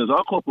here is because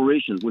our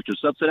corporations, which are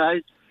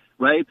subsidized,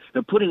 right?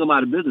 They're putting them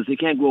out of business. They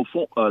can't grow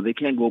corn.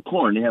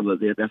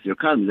 That's their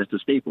economy. That's the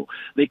staple.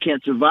 They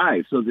can't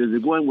survive. So they're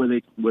going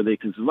where they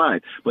can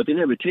survive. But they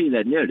never tell you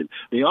that narrative.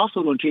 They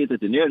also don't tell you that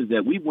the narrative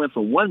that we went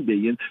from $1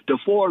 billion to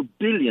 $4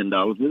 billion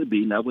with a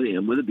B, not with an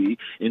M, with a B,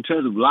 in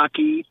terms of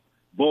Lockheed,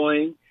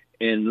 Boeing,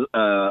 and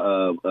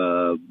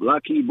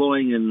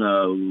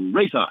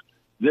Raytheon.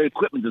 Their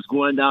equipment is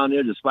going down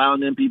there to spy on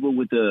them people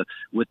with their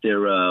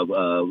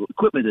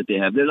equipment that they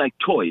have. They're like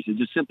toys. They're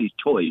just simply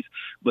toys.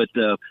 But,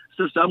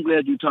 sister, I'm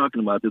glad you're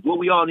talking about this. What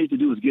we all need to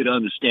do is get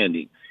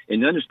understanding.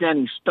 And the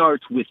understanding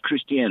starts with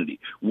Christianity.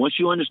 Once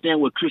you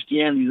understand what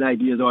Christianity's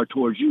ideas are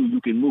towards you,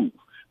 you can move.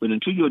 But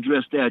until you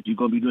address that, you're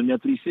going to be doing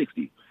that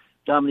 360.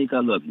 Dominique,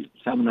 I love you.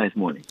 Have a nice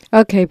morning.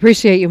 Okay,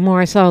 appreciate you,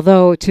 Morris.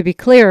 Although, to be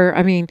clear,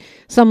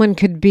 someone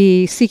could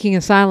be seeking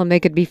asylum. They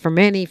could be from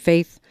any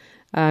faith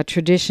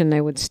tradition. They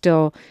would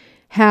still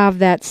have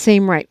that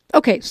same right.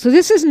 Okay, so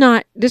this is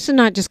not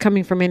just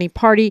coming from any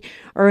party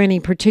or any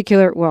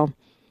particular, well,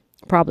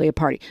 probably a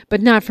party,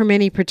 but not from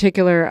any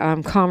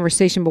particular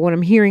conversation. But what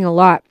I'm hearing a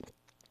lot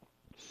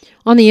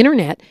on the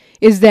internet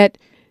is that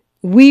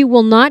we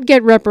will not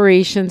get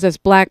reparations as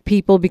Black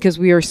people because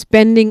we are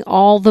spending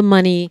all the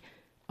money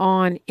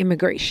on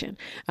immigration.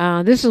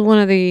 This is one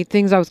of the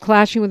things I was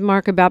clashing with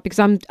Mark about, because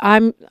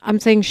I'm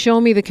saying, show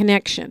me the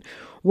connection.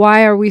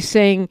 Why are we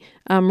saying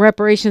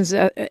reparations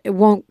it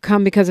won't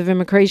come because of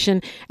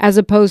immigration, as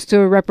opposed to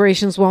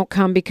reparations won't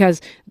come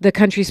because the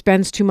country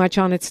spends too much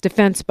on its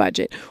defense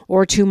budget,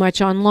 or too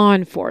much on law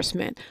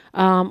enforcement,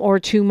 or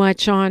too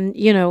much on,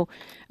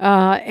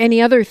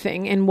 any other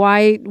thing? And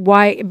why,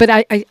 but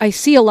I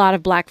see a lot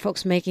of black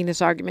folks making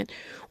this argument.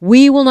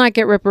 We will not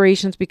get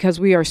reparations because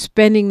we are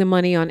spending the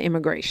money on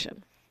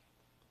immigration.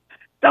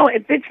 So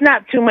it's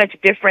not too much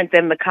different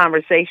than the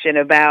conversation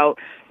about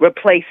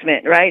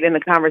replacement, right? And the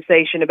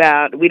conversation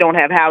about we don't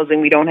have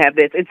housing, we don't have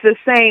this. It's the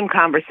same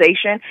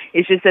conversation.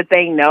 It's just that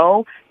they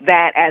know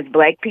that as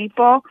black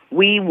people,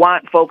 we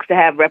want folks to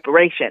have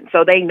reparations.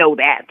 So they know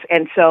that.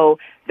 And so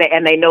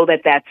they know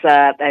that that's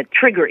a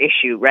trigger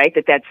issue, right?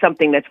 That's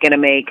something that's going to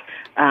make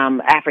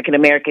African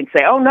Americans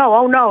say, oh,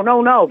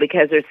 no,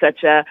 because there's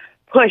such a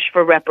push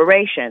for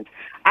reparations.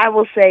 I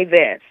will say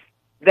this,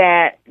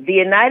 that the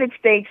United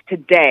States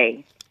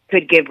today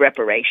could give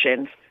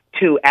reparations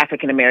to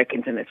African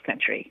Americans in this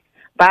country.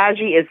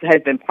 Baji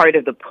has been part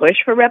of the push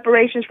for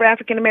reparations for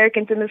African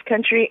Americans in this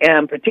country,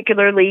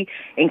 particularly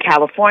in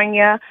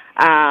California,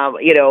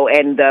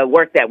 and the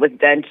work that was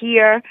done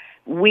here.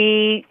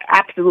 We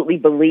absolutely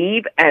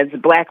believe, as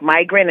black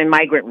migrant and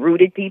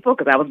migrant-rooted people,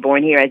 because I was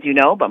born here, as you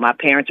know, but my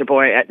parents are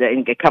born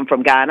and come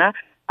from Ghana,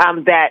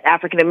 that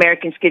African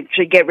Americans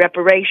should get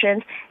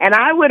reparations. And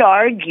I would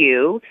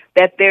argue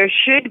that there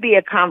should be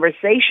a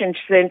conversation,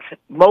 since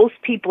most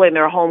people in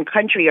their home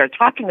country are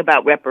talking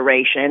about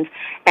reparations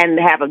and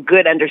have a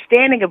good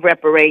understanding of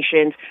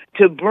reparations,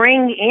 to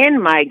bring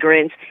in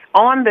migrants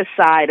on the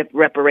side of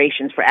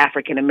reparations for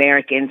African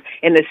Americans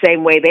in the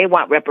same way they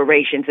want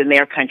reparations in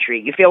their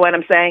country. You feel what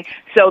I'm saying?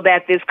 So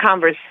that this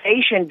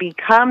conversation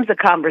becomes a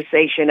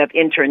conversation of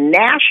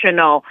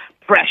international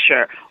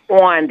pressure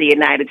on the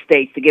United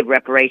States to give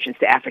reparations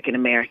to African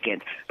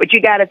Americans. But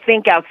you got to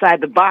think outside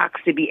the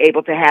box to be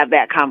able to have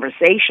that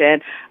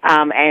conversation.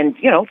 And,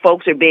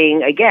 folks are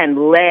being,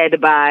 again, led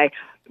by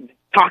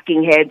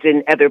talking heads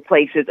in other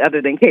places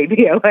other than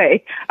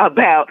KBLA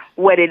about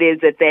what it is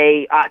that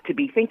they ought to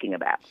be thinking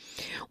about.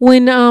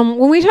 When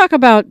we talk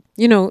about,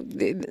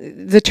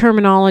 the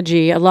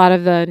terminology, a lot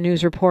of the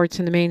news reports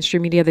in the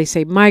mainstream media, they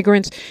say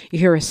migrants, you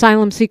hear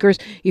asylum seekers,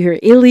 you hear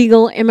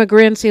illegal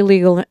immigrants,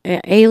 illegal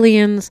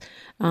aliens,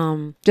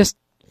 just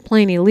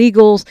plain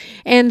illegals.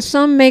 And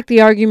some make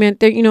the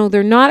argument that,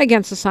 they're not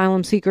against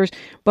asylum seekers,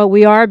 but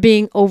we are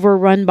being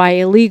overrun by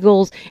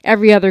illegals.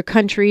 Every other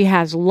country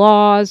has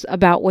laws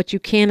about what you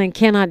can and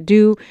cannot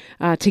do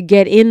to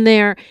get in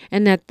there,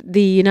 and that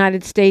the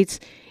United States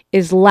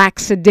is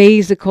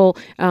lackadaisical,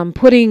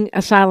 putting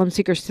asylum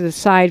seekers to the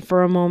side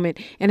for a moment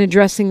and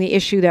addressing the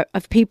issue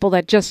of people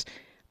that just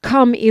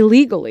come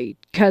illegally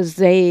because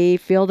they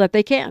feel that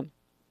they can.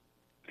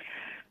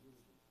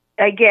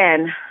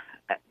 Again,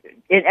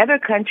 in other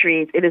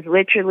countries, it is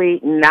literally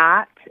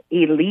not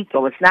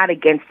illegal. It's not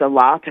against the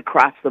law to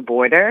cross the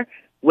border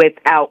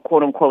without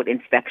quote-unquote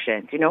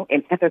inspections.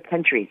 In other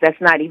countries, that's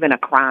not even a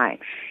crime.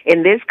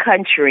 In this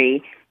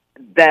country,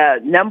 the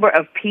number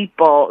of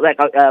people,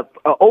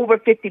 over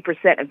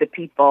 50% of the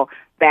people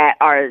that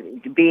are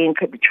being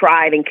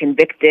tried and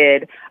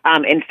convicted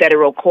in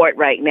federal court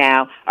right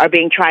now are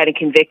being tried and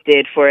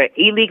convicted for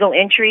illegal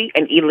entry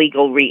and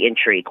illegal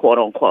reentry, quote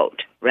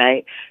unquote,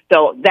 right?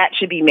 So that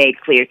should be made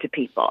clear to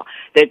people,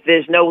 that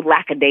there's no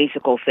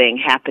lackadaisical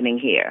thing happening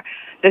here.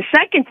 The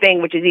second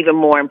thing, which is even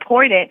more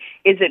important,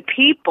 is that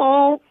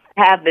people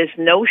have this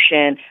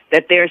notion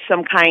that there's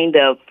some kind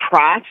of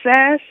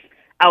process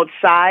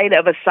outside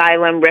of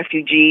asylum,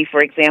 refugee,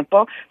 for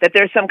example, that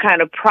there's some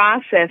kind of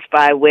process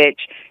by which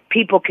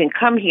people can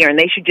come here and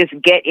they should just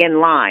get in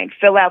line,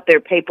 fill out their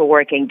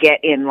paperwork and get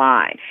in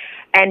line.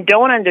 And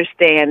don't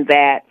understand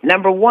that,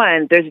 number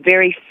one, there's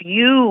very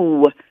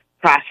few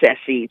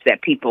processes that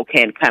people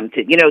can come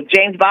to.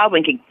 James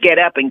Baldwin can get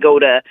up and go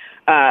to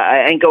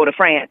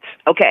France.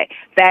 Okay,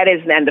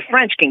 and the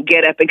French can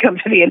get up and come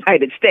to the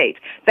United States.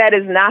 That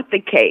is not the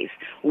case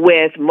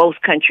with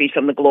most countries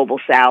from the global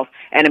South,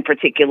 and in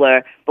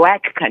particular,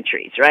 black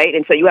countries, right?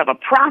 And so you have a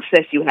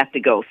process you have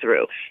to go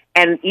through.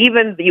 And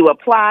even you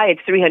apply,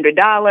 it's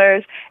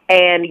 $300,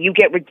 and you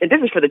get, this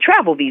is for the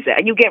travel visa,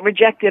 and you get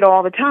rejected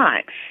all the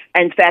time.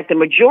 In fact, the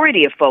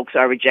majority of folks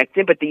are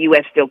rejected, but the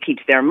U.S. still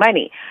keeps their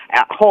money.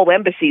 Whole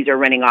embassies are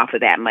running off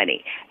of that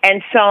money.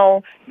 And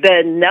so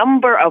the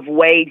number of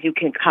ways you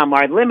can come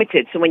are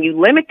limited. So when you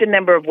limit the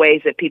number of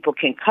ways that people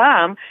can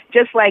come,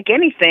 just like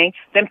anything,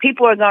 then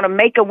people are going to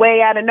make a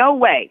way out of no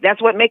way.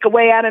 That's what make a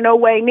way out of no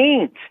way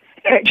means.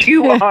 There's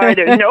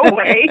no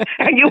way,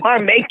 and you are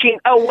making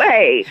a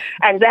way.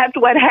 And that's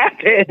what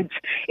happens.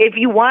 If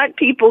you want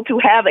people to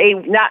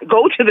not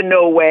go to the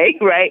no way,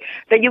 right,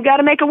 then you've got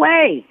to make a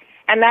way.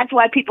 And that's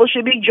why people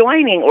should be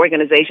joining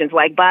organizations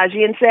like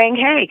Baji and saying,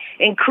 hey,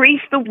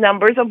 increase the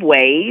numbers of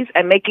ways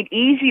and make it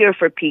easier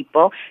for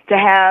people to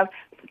have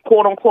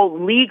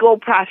quote-unquote legal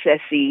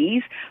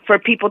processes for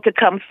people to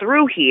come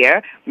through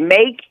here,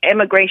 make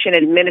immigration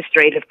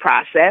administrative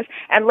process,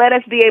 and let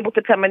us be able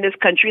to come in this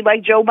country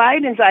like Joe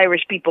Biden's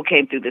Irish people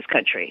came through this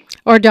country.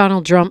 Or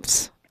Donald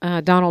Trump's.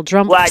 Well,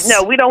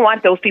 no, we don't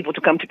want those people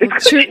to come to this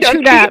country.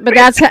 True that, but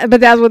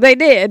that's what they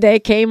did. They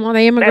came on,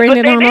 they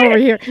immigrated on over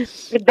here.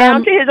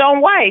 Down to his own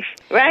wife,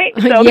 right?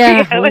 So,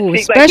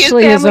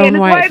 especially his own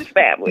wife. Wife's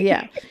family.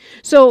 Yeah.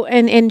 So,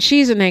 and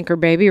she's an anchor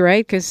baby,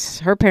 right? Because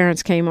her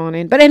parents came on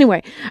in. But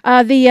anyway,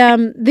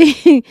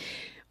 the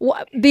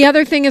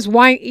other thing is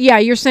why,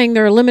 you're saying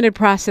there are limited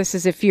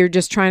processes if you're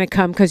just trying to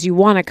come because you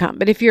want to come.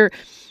 But if you're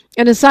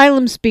an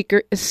asylum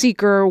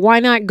seeker, why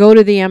not go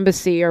to the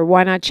embassy, or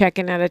why not check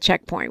in at a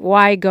checkpoint?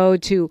 Why go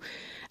to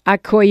a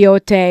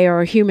coyote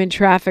or a human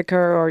trafficker,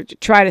 or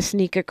try to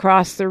sneak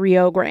across the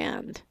Rio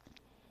Grande?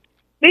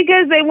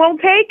 Because they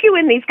won't take you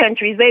in these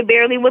countries. They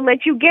barely will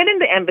let you get in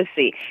the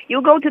embassy.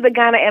 You go to the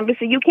Ghana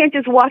embassy, you can't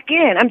just walk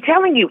in. I'm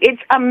telling you,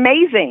 it's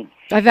amazing.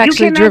 I've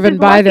actually driven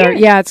by there.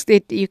 Yeah,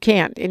 you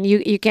can't. And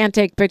you can't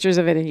take pictures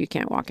of it, and you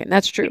can't walk in.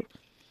 That's true.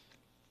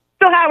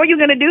 So how are you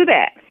going to do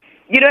that?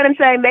 You know what I'm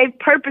saying? They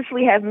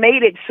purposely have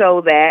made it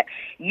so that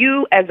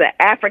you, as an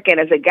African,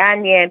 as a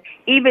Ghanaian,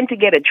 even to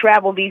get a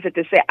travel visa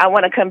to say, I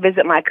want to come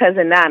visit my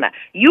cousin Nana,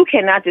 you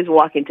cannot just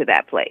walk into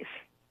that place.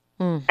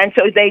 And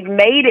so they've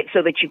made it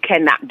so that you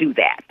cannot do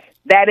that.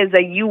 That is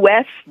a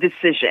U.S.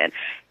 decision.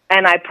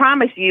 And I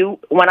promise you,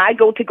 when I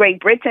go to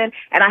Great Britain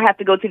and I have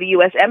to go to the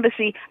U.S.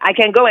 Embassy, I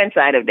can go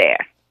inside of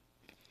there.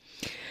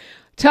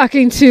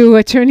 Talking to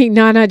attorney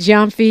Nana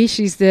Gyamfi.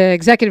 She's the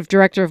executive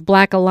director of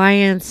Black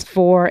Alliance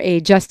for a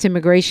Just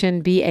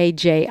Immigration,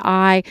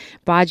 BAJI,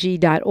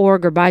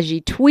 Baji.org, or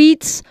Baji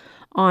Tweets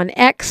on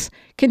X,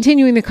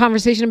 continuing the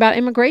conversation about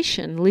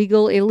immigration,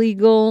 legal,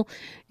 illegal,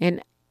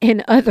 and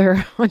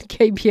other on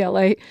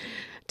KBLA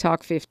Talk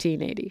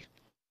 1580.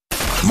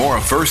 More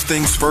of First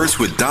Things First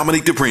with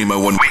Dominique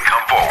DePrima when we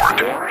come forward.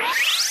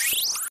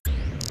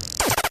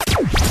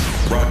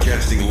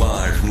 Broadcasting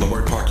live from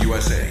Leimert Park,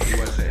 USA.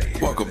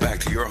 Welcome back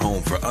to your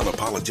home for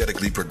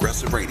unapologetically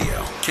progressive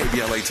radio.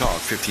 KBLA Talk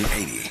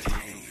 1580.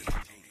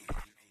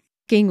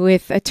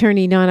 With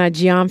attorney Nana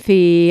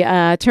Gyamfi.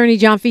 Attorney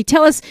Gyamfi,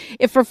 tell us,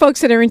 if for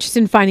folks that are interested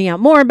in finding out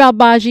more about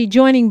Baji,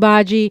 joining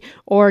Baji,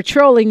 or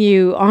trolling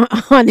you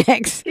on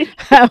X,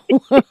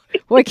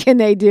 what can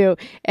they do?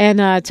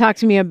 And talk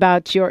to me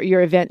about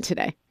your event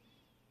today.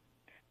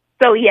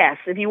 So, yes,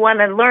 if you want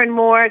to learn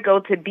more,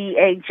 go to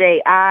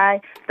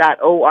baji.org,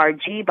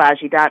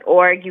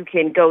 baji.org. You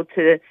can go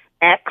to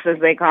X, as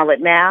they call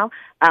it now,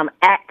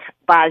 at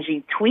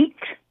Baji Tweet.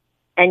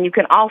 And you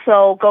can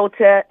also go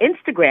to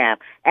Instagram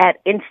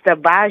at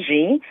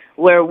InstaBaji,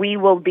 where we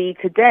will be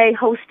today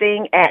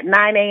hosting at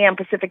 9 a.m.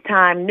 Pacific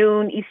time,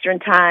 noon Eastern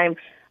time,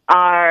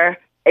 our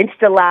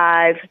Insta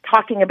Live,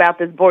 talking about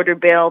this border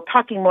bill,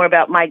 talking more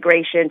about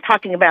migration,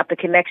 talking about the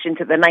connection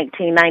to the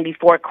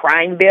 1994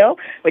 crime bill,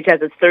 which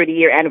has its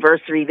 30-year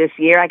anniversary this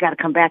year. I got to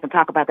come back and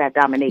talk about that,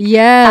 Dominique.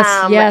 Yes,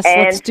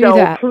 let's do that.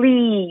 And so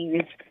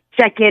please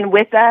check in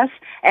with us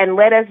and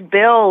let us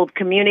build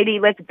community.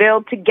 Let's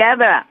build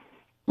together.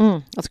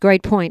 That's a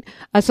great point.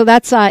 So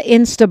that's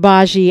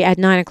InstaBaji at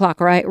 9 o'clock,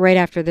 right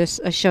after this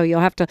show. You'll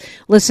have to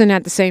listen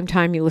at the same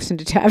time you listen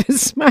to Tavis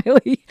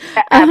Smiley.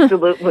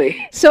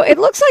 Absolutely. So it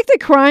looks like the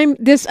crime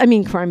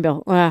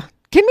bill.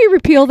 Can we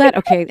repeal that?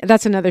 Okay,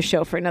 that's another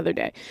show for another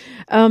day.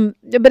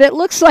 But it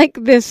looks like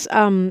this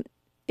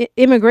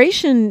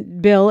immigration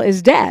bill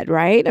is dead,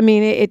 right? I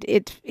mean,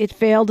 it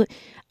failed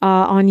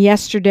on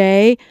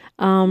yesterday.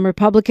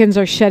 Republicans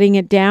are shutting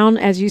it down.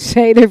 As you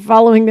say, they're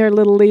following their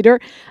little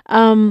leader.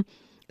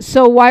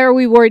 So why are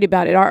we worried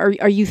about it?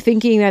 Are you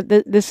thinking that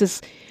this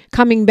is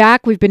coming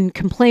back? We've been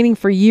complaining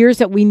for years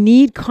that we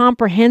need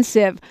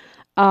comprehensive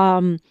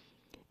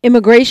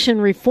immigration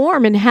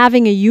reform, and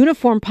having a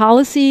uniform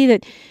policy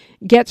that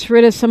gets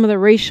rid of some of the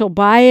racial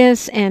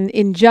bias and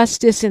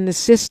injustice in the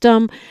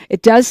system.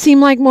 It does seem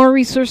like more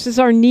resources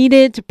are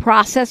needed to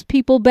process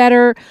people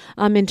better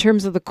in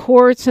terms of the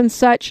courts and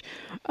such.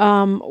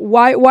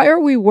 Why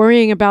are we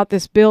worrying about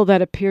this bill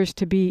that appears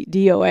to be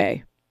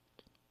DOA?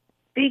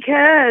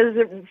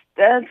 Because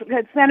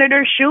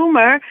Senator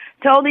Schumer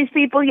told these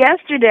people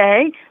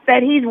yesterday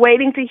that he's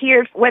waiting to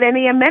hear what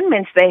any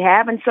amendments they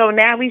have, and so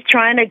now he's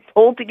trying to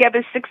pull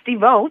together 60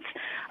 votes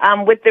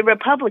with the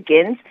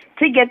Republicans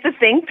to get the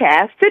thing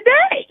passed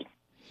today.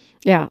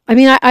 Yeah, I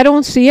mean, I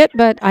don't see it,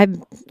 but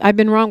I've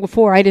been wrong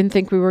before. I didn't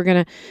think we were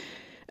going to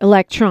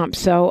elect Trump,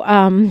 so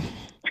I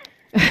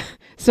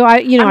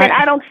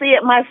don't see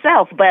it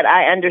myself, but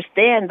I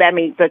understand. I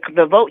mean,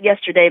 the vote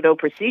yesterday, though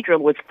procedural,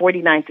 was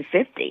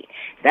 49-50.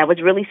 That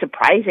was really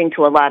surprising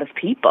to a lot of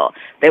people.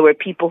 There were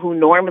people who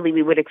normally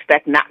we would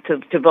expect not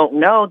to vote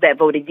no that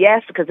voted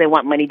yes because they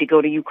want money to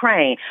go to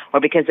Ukraine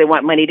or because they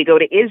want money to go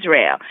to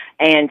Israel,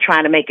 and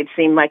trying to make it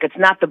seem like it's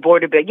not the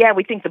border bill. Yeah,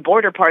 we think the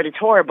border part is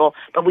horrible,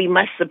 but we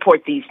must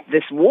support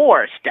this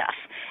war stuff.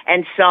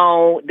 And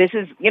so this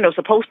is,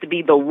 supposed to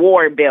be the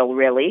war bill,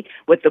 really,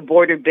 with the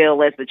border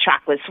bill as the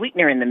chocolate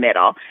sweetener in the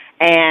middle.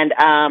 And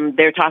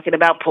they're talking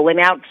about pulling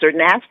out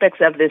certain aspects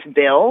of this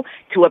bill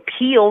to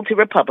appeal to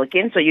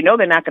Republicans. So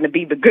they're not going to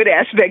be the good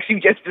aspects you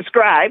just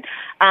described.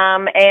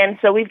 And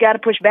so we've got to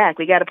push back.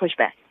 We got to push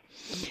back.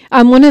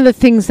 One of the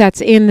things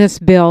that's in this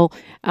bill,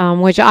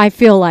 which I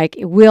feel like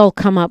will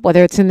come up,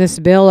 whether it's in this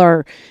bill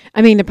or,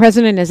 the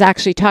president is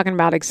actually talking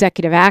about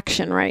executive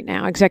action right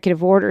now,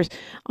 executive orders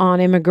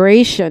on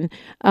immigration,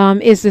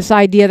 is this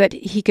idea that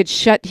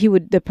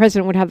the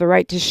president would have the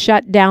right to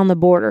shut down the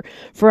border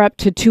for up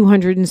to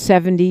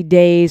 270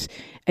 days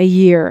a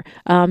year.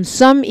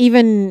 Some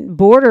even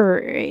border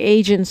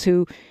agents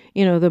who,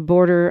 the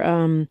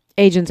border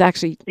agents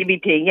actually...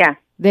 CBP, yeah.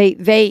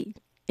 They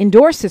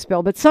endorse this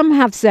bill, but some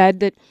have said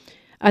that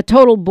a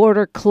total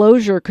border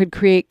closure could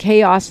create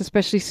chaos,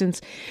 especially since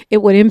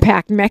it would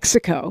impact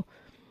Mexico.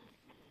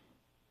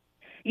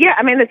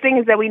 Yeah, the thing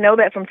is that we know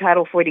that from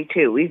Title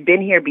 42. We've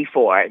been here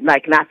before,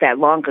 like not that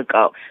long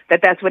ago,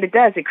 that's what it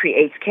does. It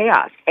creates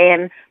chaos.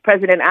 And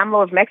President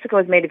AMLO of Mexico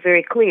has made it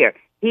very clear.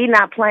 He's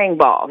not playing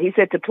ball. He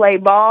said to play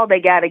ball,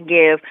 they got to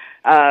give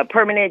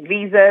permanent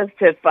visas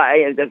to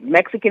the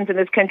Mexicans in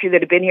this country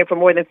that have been here for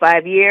more than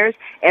 5 years,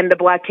 and the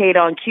blockade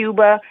on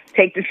Cuba,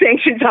 take the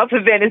sanctions off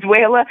of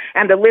Venezuela,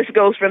 and the list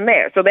goes from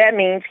there. So that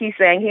means he's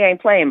saying he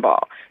ain't playing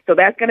ball. So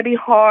that's going to be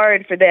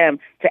hard for them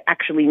to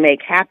actually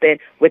make happen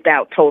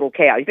without total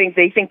chaos.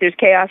 They think there's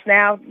chaos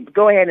now?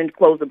 Go ahead and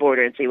close the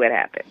border and see what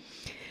happens.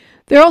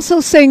 They're also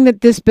saying that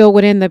this bill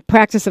would end the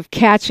practice of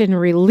catch and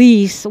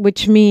release,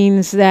 which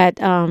means that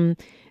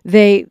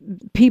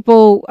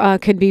people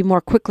can be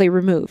more quickly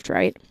removed,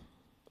 right?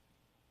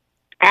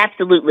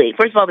 Absolutely.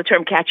 First of all, the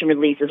term catch and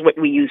release is what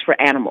we use for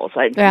animals.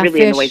 It really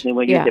fish. annoys me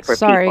when we use it for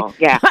people.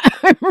 Yeah.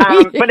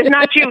 But it's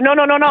not you. No.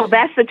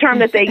 That's the term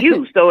that they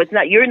use. So it's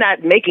not, you're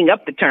not making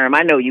up the term.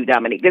 I know you,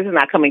 Dominique. This is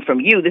not coming from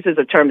you. This is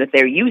a term that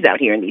they use out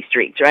here in these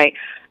streets, right?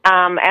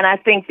 And I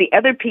think the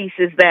other piece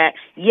is that,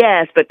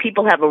 yes, but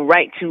people have a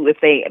right to, if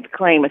they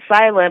claim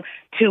asylum,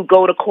 to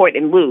go to court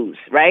and lose,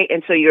 right?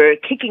 And so you're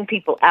kicking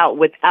people out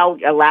without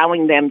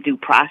allowing them due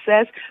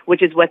process,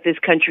 which is what this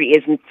country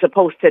is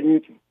supposed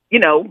to,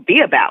 be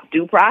about,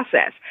 due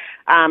process.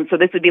 So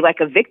this would be like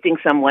evicting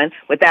someone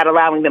without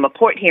allowing them a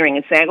court hearing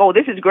and saying, oh,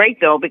 this is great,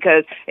 though,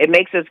 because it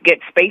makes us get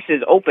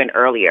spaces open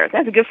earlier.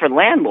 That's good for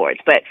landlords,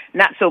 but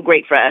not so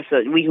great for us,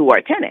 we who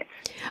are tenants.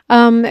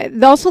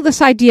 Also, this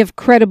idea of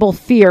credible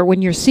fear.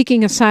 When you're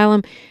seeking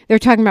asylum, they're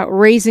talking about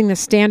raising the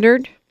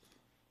standard.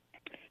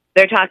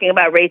 They're talking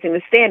about raising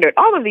the standard.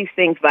 All of these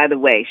things, by the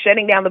way,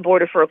 shutting down the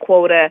border for a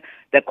quota,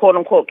 the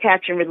quote-unquote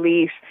catch and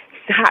release,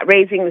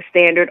 raising the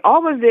standard,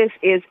 all of this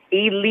is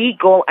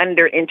illegal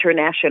under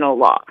international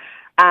law.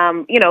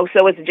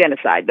 So it's a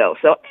genocide, though.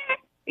 So,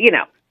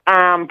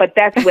 but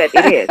that's what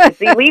it is.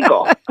 It's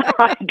illegal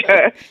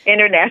under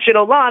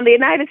international law. And the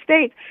United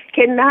States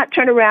cannot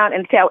turn around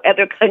and tell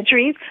other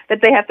countries that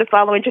they have to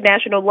follow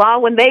international law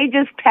when they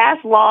just pass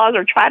laws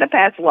or try to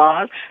pass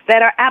laws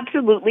that are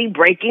absolutely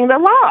breaking the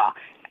law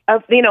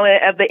of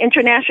the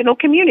international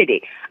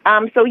community.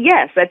 So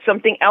yes, that's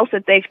something else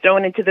that they've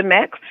thrown into the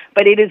mix,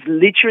 but it is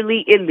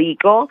literally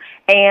illegal.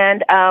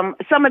 And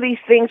some of these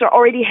things are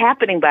already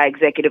happening by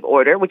executive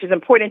order, which is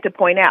important to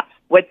point out.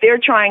 What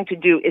they're trying to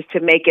do is to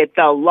make it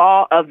the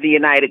law of the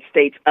United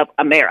States of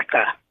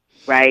America,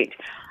 right?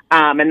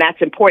 And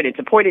that's important. It's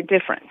an important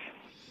difference.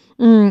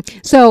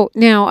 So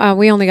now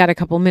we only got a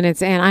couple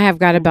minutes, and I have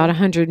got about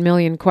 100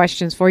 million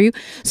questions for you.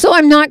 So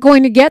I'm not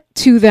going to get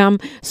to them.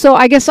 So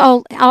I guess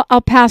I'll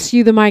pass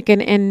you the mic.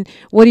 And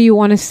what do you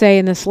want to say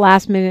in this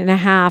last minute and a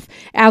half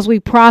as we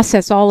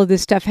process all of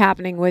this stuff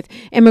happening with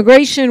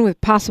immigration,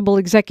 with possible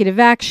executive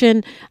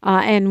action,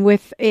 and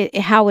with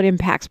how it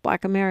impacts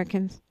Black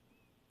Americans?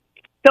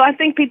 So I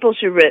think people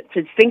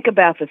should think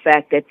about the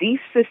fact that these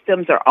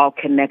systems are all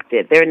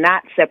connected. They're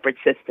not separate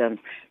systems.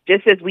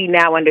 Just as we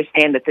now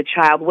understand that the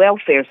child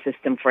welfare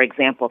system, for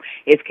example,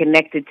 is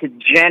connected to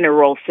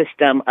general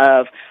system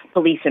of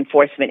police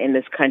enforcement in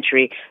this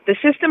country, the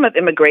system of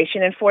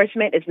immigration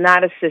enforcement is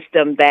not a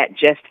system that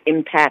just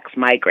impacts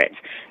migrants.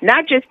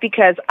 Not just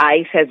because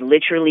ICE has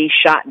literally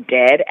shot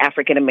dead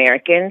African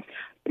Americans,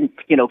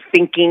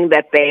 thinking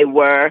that they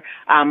were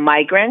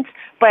migrants,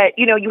 but,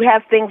 you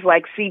have things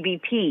like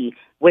CBP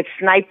with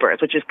snipers,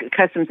 which is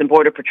Customs and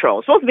Border Patrol.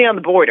 It's supposed to be on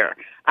the border,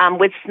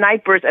 with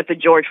snipers at the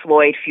George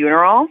Floyd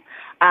funeral.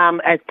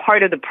 As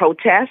part of the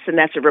protest, and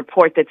that's a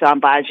report that's on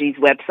Baji's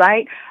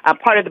website,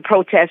 part of the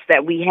protest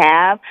that we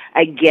have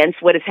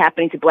against what is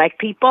happening to Black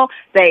people,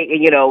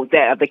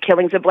 the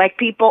killings of Black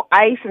people,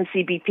 ICE and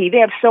CBP, they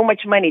have so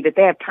much money that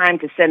they have time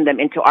to send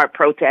them into our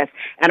protests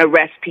and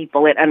arrest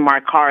people in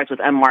unmarked cars with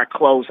unmarked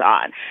clothes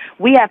on.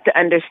 We have to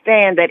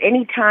understand that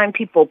any time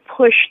people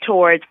push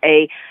towards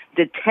a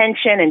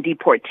detention and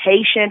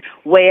deportation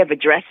way of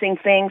addressing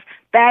things,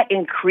 that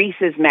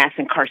increases mass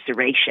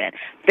incarceration.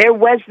 There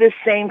was this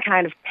same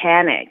kind of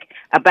panic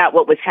about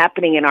what was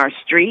happening in our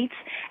streets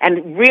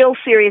and real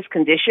serious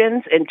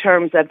conditions in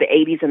terms of the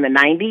 80s and the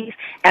 90s,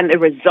 and the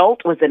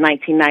result was the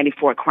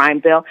 1994 crime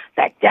bill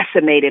that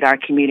decimated our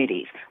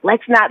communities.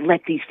 Let's not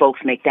let these folks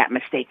make that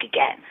mistake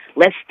again.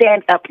 Let's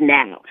stand up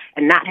now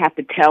and not have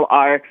to tell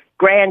our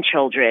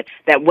grandchildren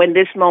that when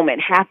this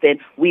moment happened,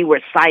 we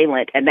were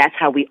silent, and that's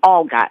how we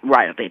all got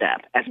riled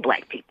up as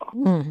Black people.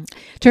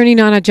 Attorney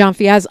Nana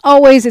Gyamfi, as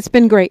always, it's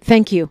been great.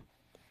 Thank you.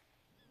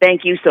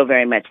 Thank you so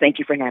very much. Thank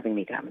you for having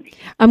me, Dominique.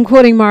 I'm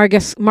quoting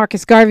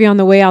Marcus Garvey on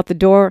the way out the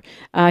door.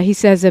 He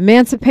says,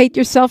 "Emancipate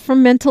yourself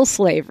from mental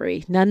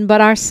slavery. None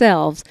but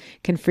ourselves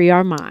can free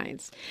our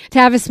minds."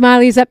 Tavis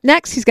Smiley is up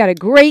next. He's got a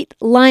great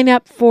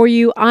lineup for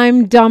you.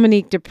 I'm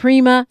Dominique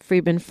DePrima.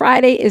 Freedman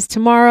Friday is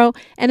tomorrow.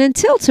 And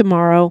until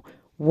tomorrow,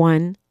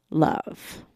 one love.